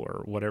bio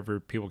or whatever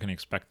people can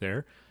expect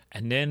there.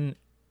 And then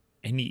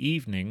in the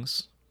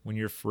evenings, when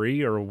you're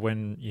free, or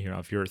when,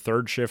 if you're a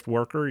third shift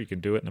worker, you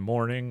can do it in the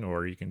morning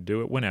or you can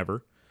do it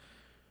whenever.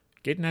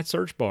 Get in that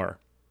search bar.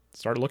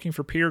 Start looking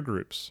for peer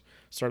groups.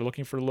 Start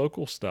looking for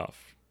local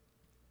stuff.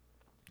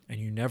 And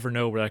you never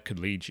know where that could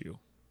lead you.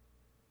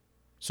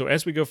 So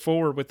as we go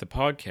forward with the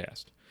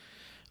podcast,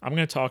 I'm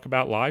going to talk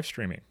about live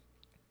streaming.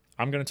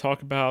 I'm going to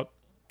talk about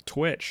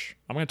Twitch.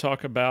 I'm going to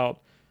talk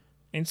about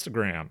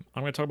Instagram.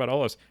 I'm going to talk about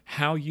all this.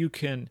 How you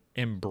can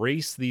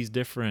embrace these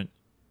different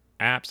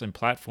apps and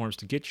platforms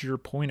to get your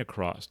point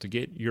across, to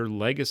get your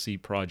legacy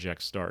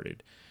project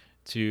started,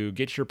 to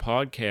get your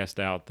podcast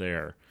out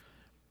there,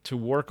 to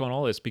work on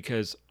all this,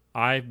 because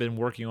I've been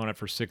working on it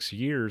for 6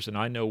 years and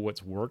I know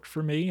what's worked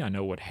for me. I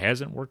know what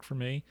hasn't worked for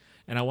me,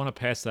 and I want to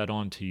pass that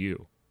on to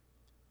you.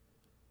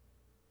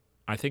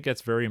 I think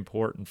that's very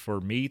important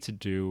for me to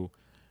do,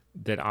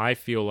 that I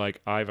feel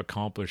like I've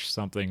accomplished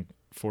something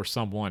for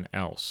someone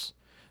else,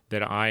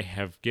 that I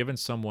have given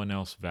someone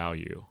else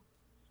value.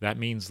 That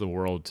means the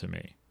world to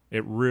me.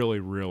 It really,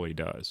 really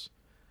does.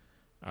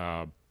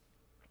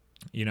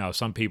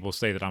 Some people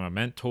say that I'm a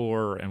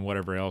mentor and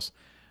whatever else.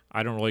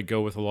 I don't really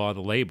go with a lot of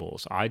the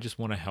labels. I just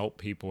want to help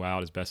people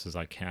out as best as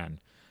I can.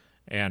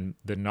 And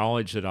the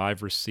knowledge that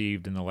I've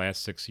received in the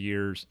last 6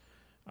 years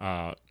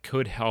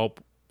could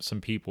help some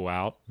people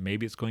out.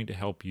 Maybe it's going to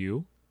help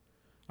you.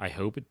 I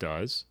hope it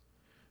does.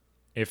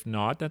 If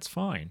not, that's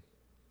fine.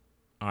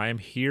 I am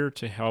here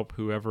to help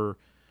whoever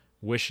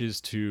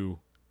wishes to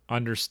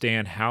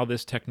understand how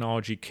this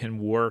technology can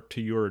work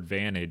to your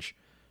advantage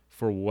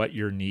for what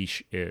your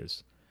niche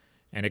is.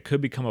 And it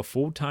could become a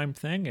full-time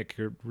thing. It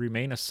could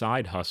remain a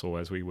side hustle,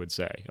 as we would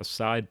say, a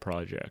side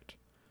project.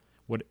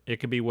 It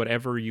could be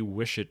whatever you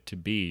wish it to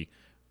be.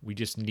 We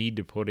just need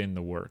to put in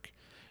the work.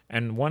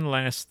 And one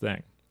last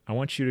thing. I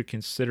want you to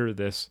consider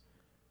this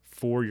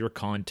for your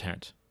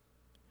content.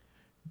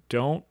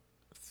 Don't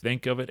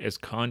think of it as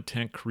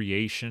content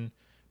creation,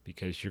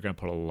 because you're going to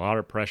put a lot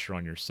of pressure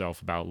on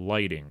yourself about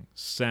lighting,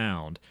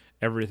 sound,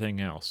 everything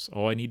else.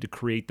 Oh, I need to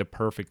create the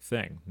perfect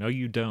thing. No,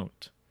 you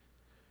don't.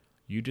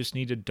 You just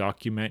need to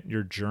document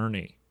your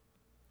journey.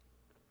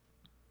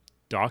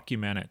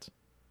 Document it.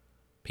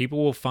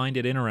 People will find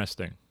it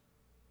interesting.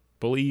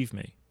 Believe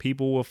me,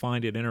 people will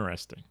find it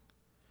interesting.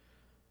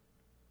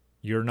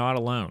 You're not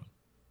alone.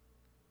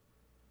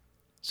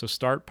 So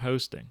start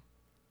posting.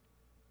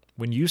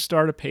 When you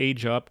start a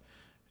page up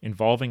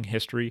involving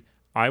history,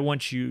 I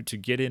want you to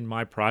get in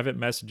my private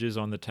messages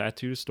on the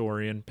Tattooed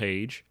Historian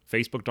page,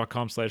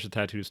 facebook.com/the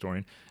Tattooed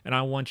Historian, and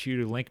I want you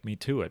to link me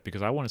to it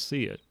because I want to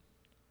see it.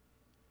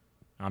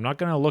 I'm not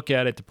going to look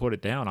at it to put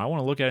it down. I want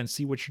to look at it and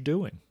see what you're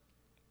doing.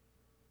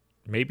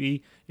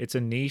 Maybe it's a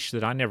niche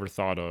that I never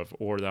thought of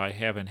or that I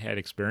haven't had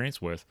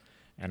experience with,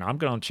 and I'm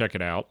going to check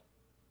it out.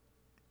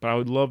 But I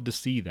would love to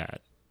see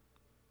that.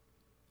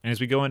 And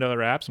as we go into other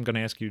apps, I'm going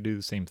to ask you to do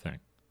the same thing.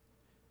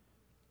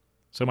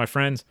 So, my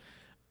friends,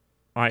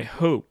 I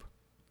hope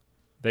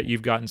that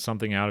you've gotten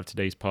something out of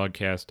today's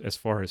podcast as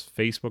far as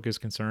Facebook is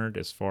concerned,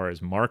 as far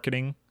as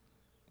marketing.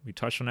 We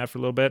touched on that for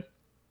a little bit.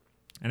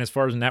 And as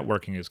far as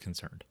networking is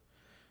concerned.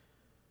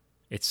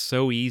 It's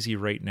so easy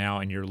right now,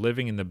 and you're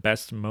living in the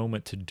best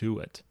moment to do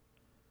it.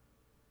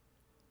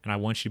 And I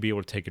want you to be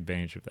able to take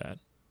advantage of that.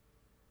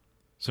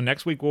 So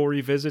next week, we'll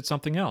revisit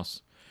something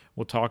else.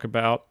 We'll talk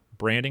about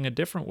branding a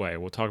different way.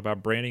 We'll talk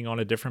about branding on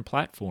a different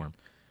platform.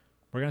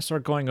 We're going to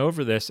start going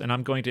over this, and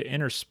I'm going to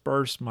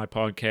intersperse my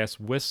podcast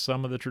with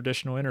some of the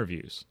traditional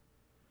interviews.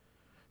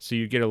 So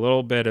you get a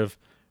little bit of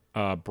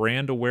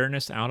brand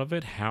awareness out of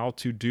it, how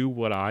to do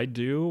what I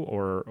do,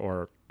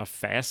 or a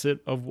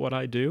facet of what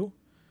I do.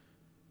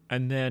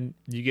 And then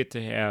you get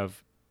to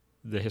have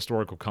the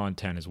historical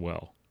content as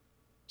well.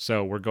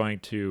 So we're going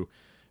to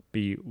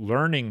be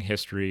learning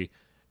history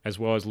as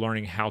well as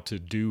learning how to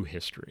do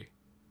history.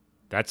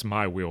 That's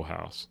my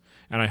wheelhouse.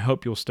 And I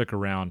hope you'll stick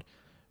around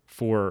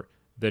for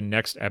the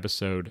next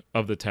episode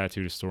of the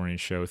Tattooed Historian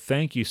Show.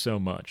 Thank you so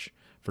much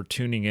for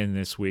tuning in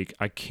this week.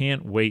 I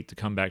can't wait to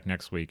come back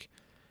next week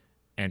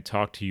and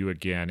talk to you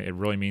again. It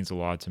really means a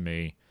lot to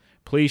me.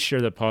 Please share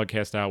the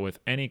podcast out with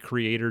any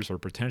creators or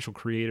potential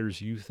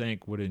creators you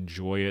think would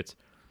enjoy it,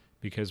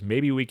 because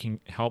maybe we can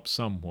help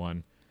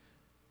someone,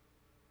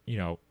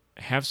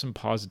 have some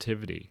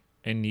positivity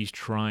in these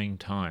trying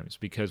times.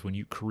 Because when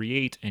you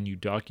create and you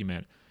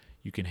document,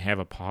 you can have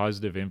a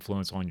positive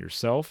influence on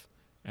yourself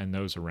and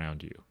those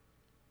around you.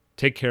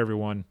 Take care,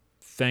 everyone.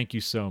 Thank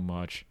you so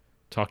much.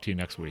 Talk to you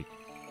next week.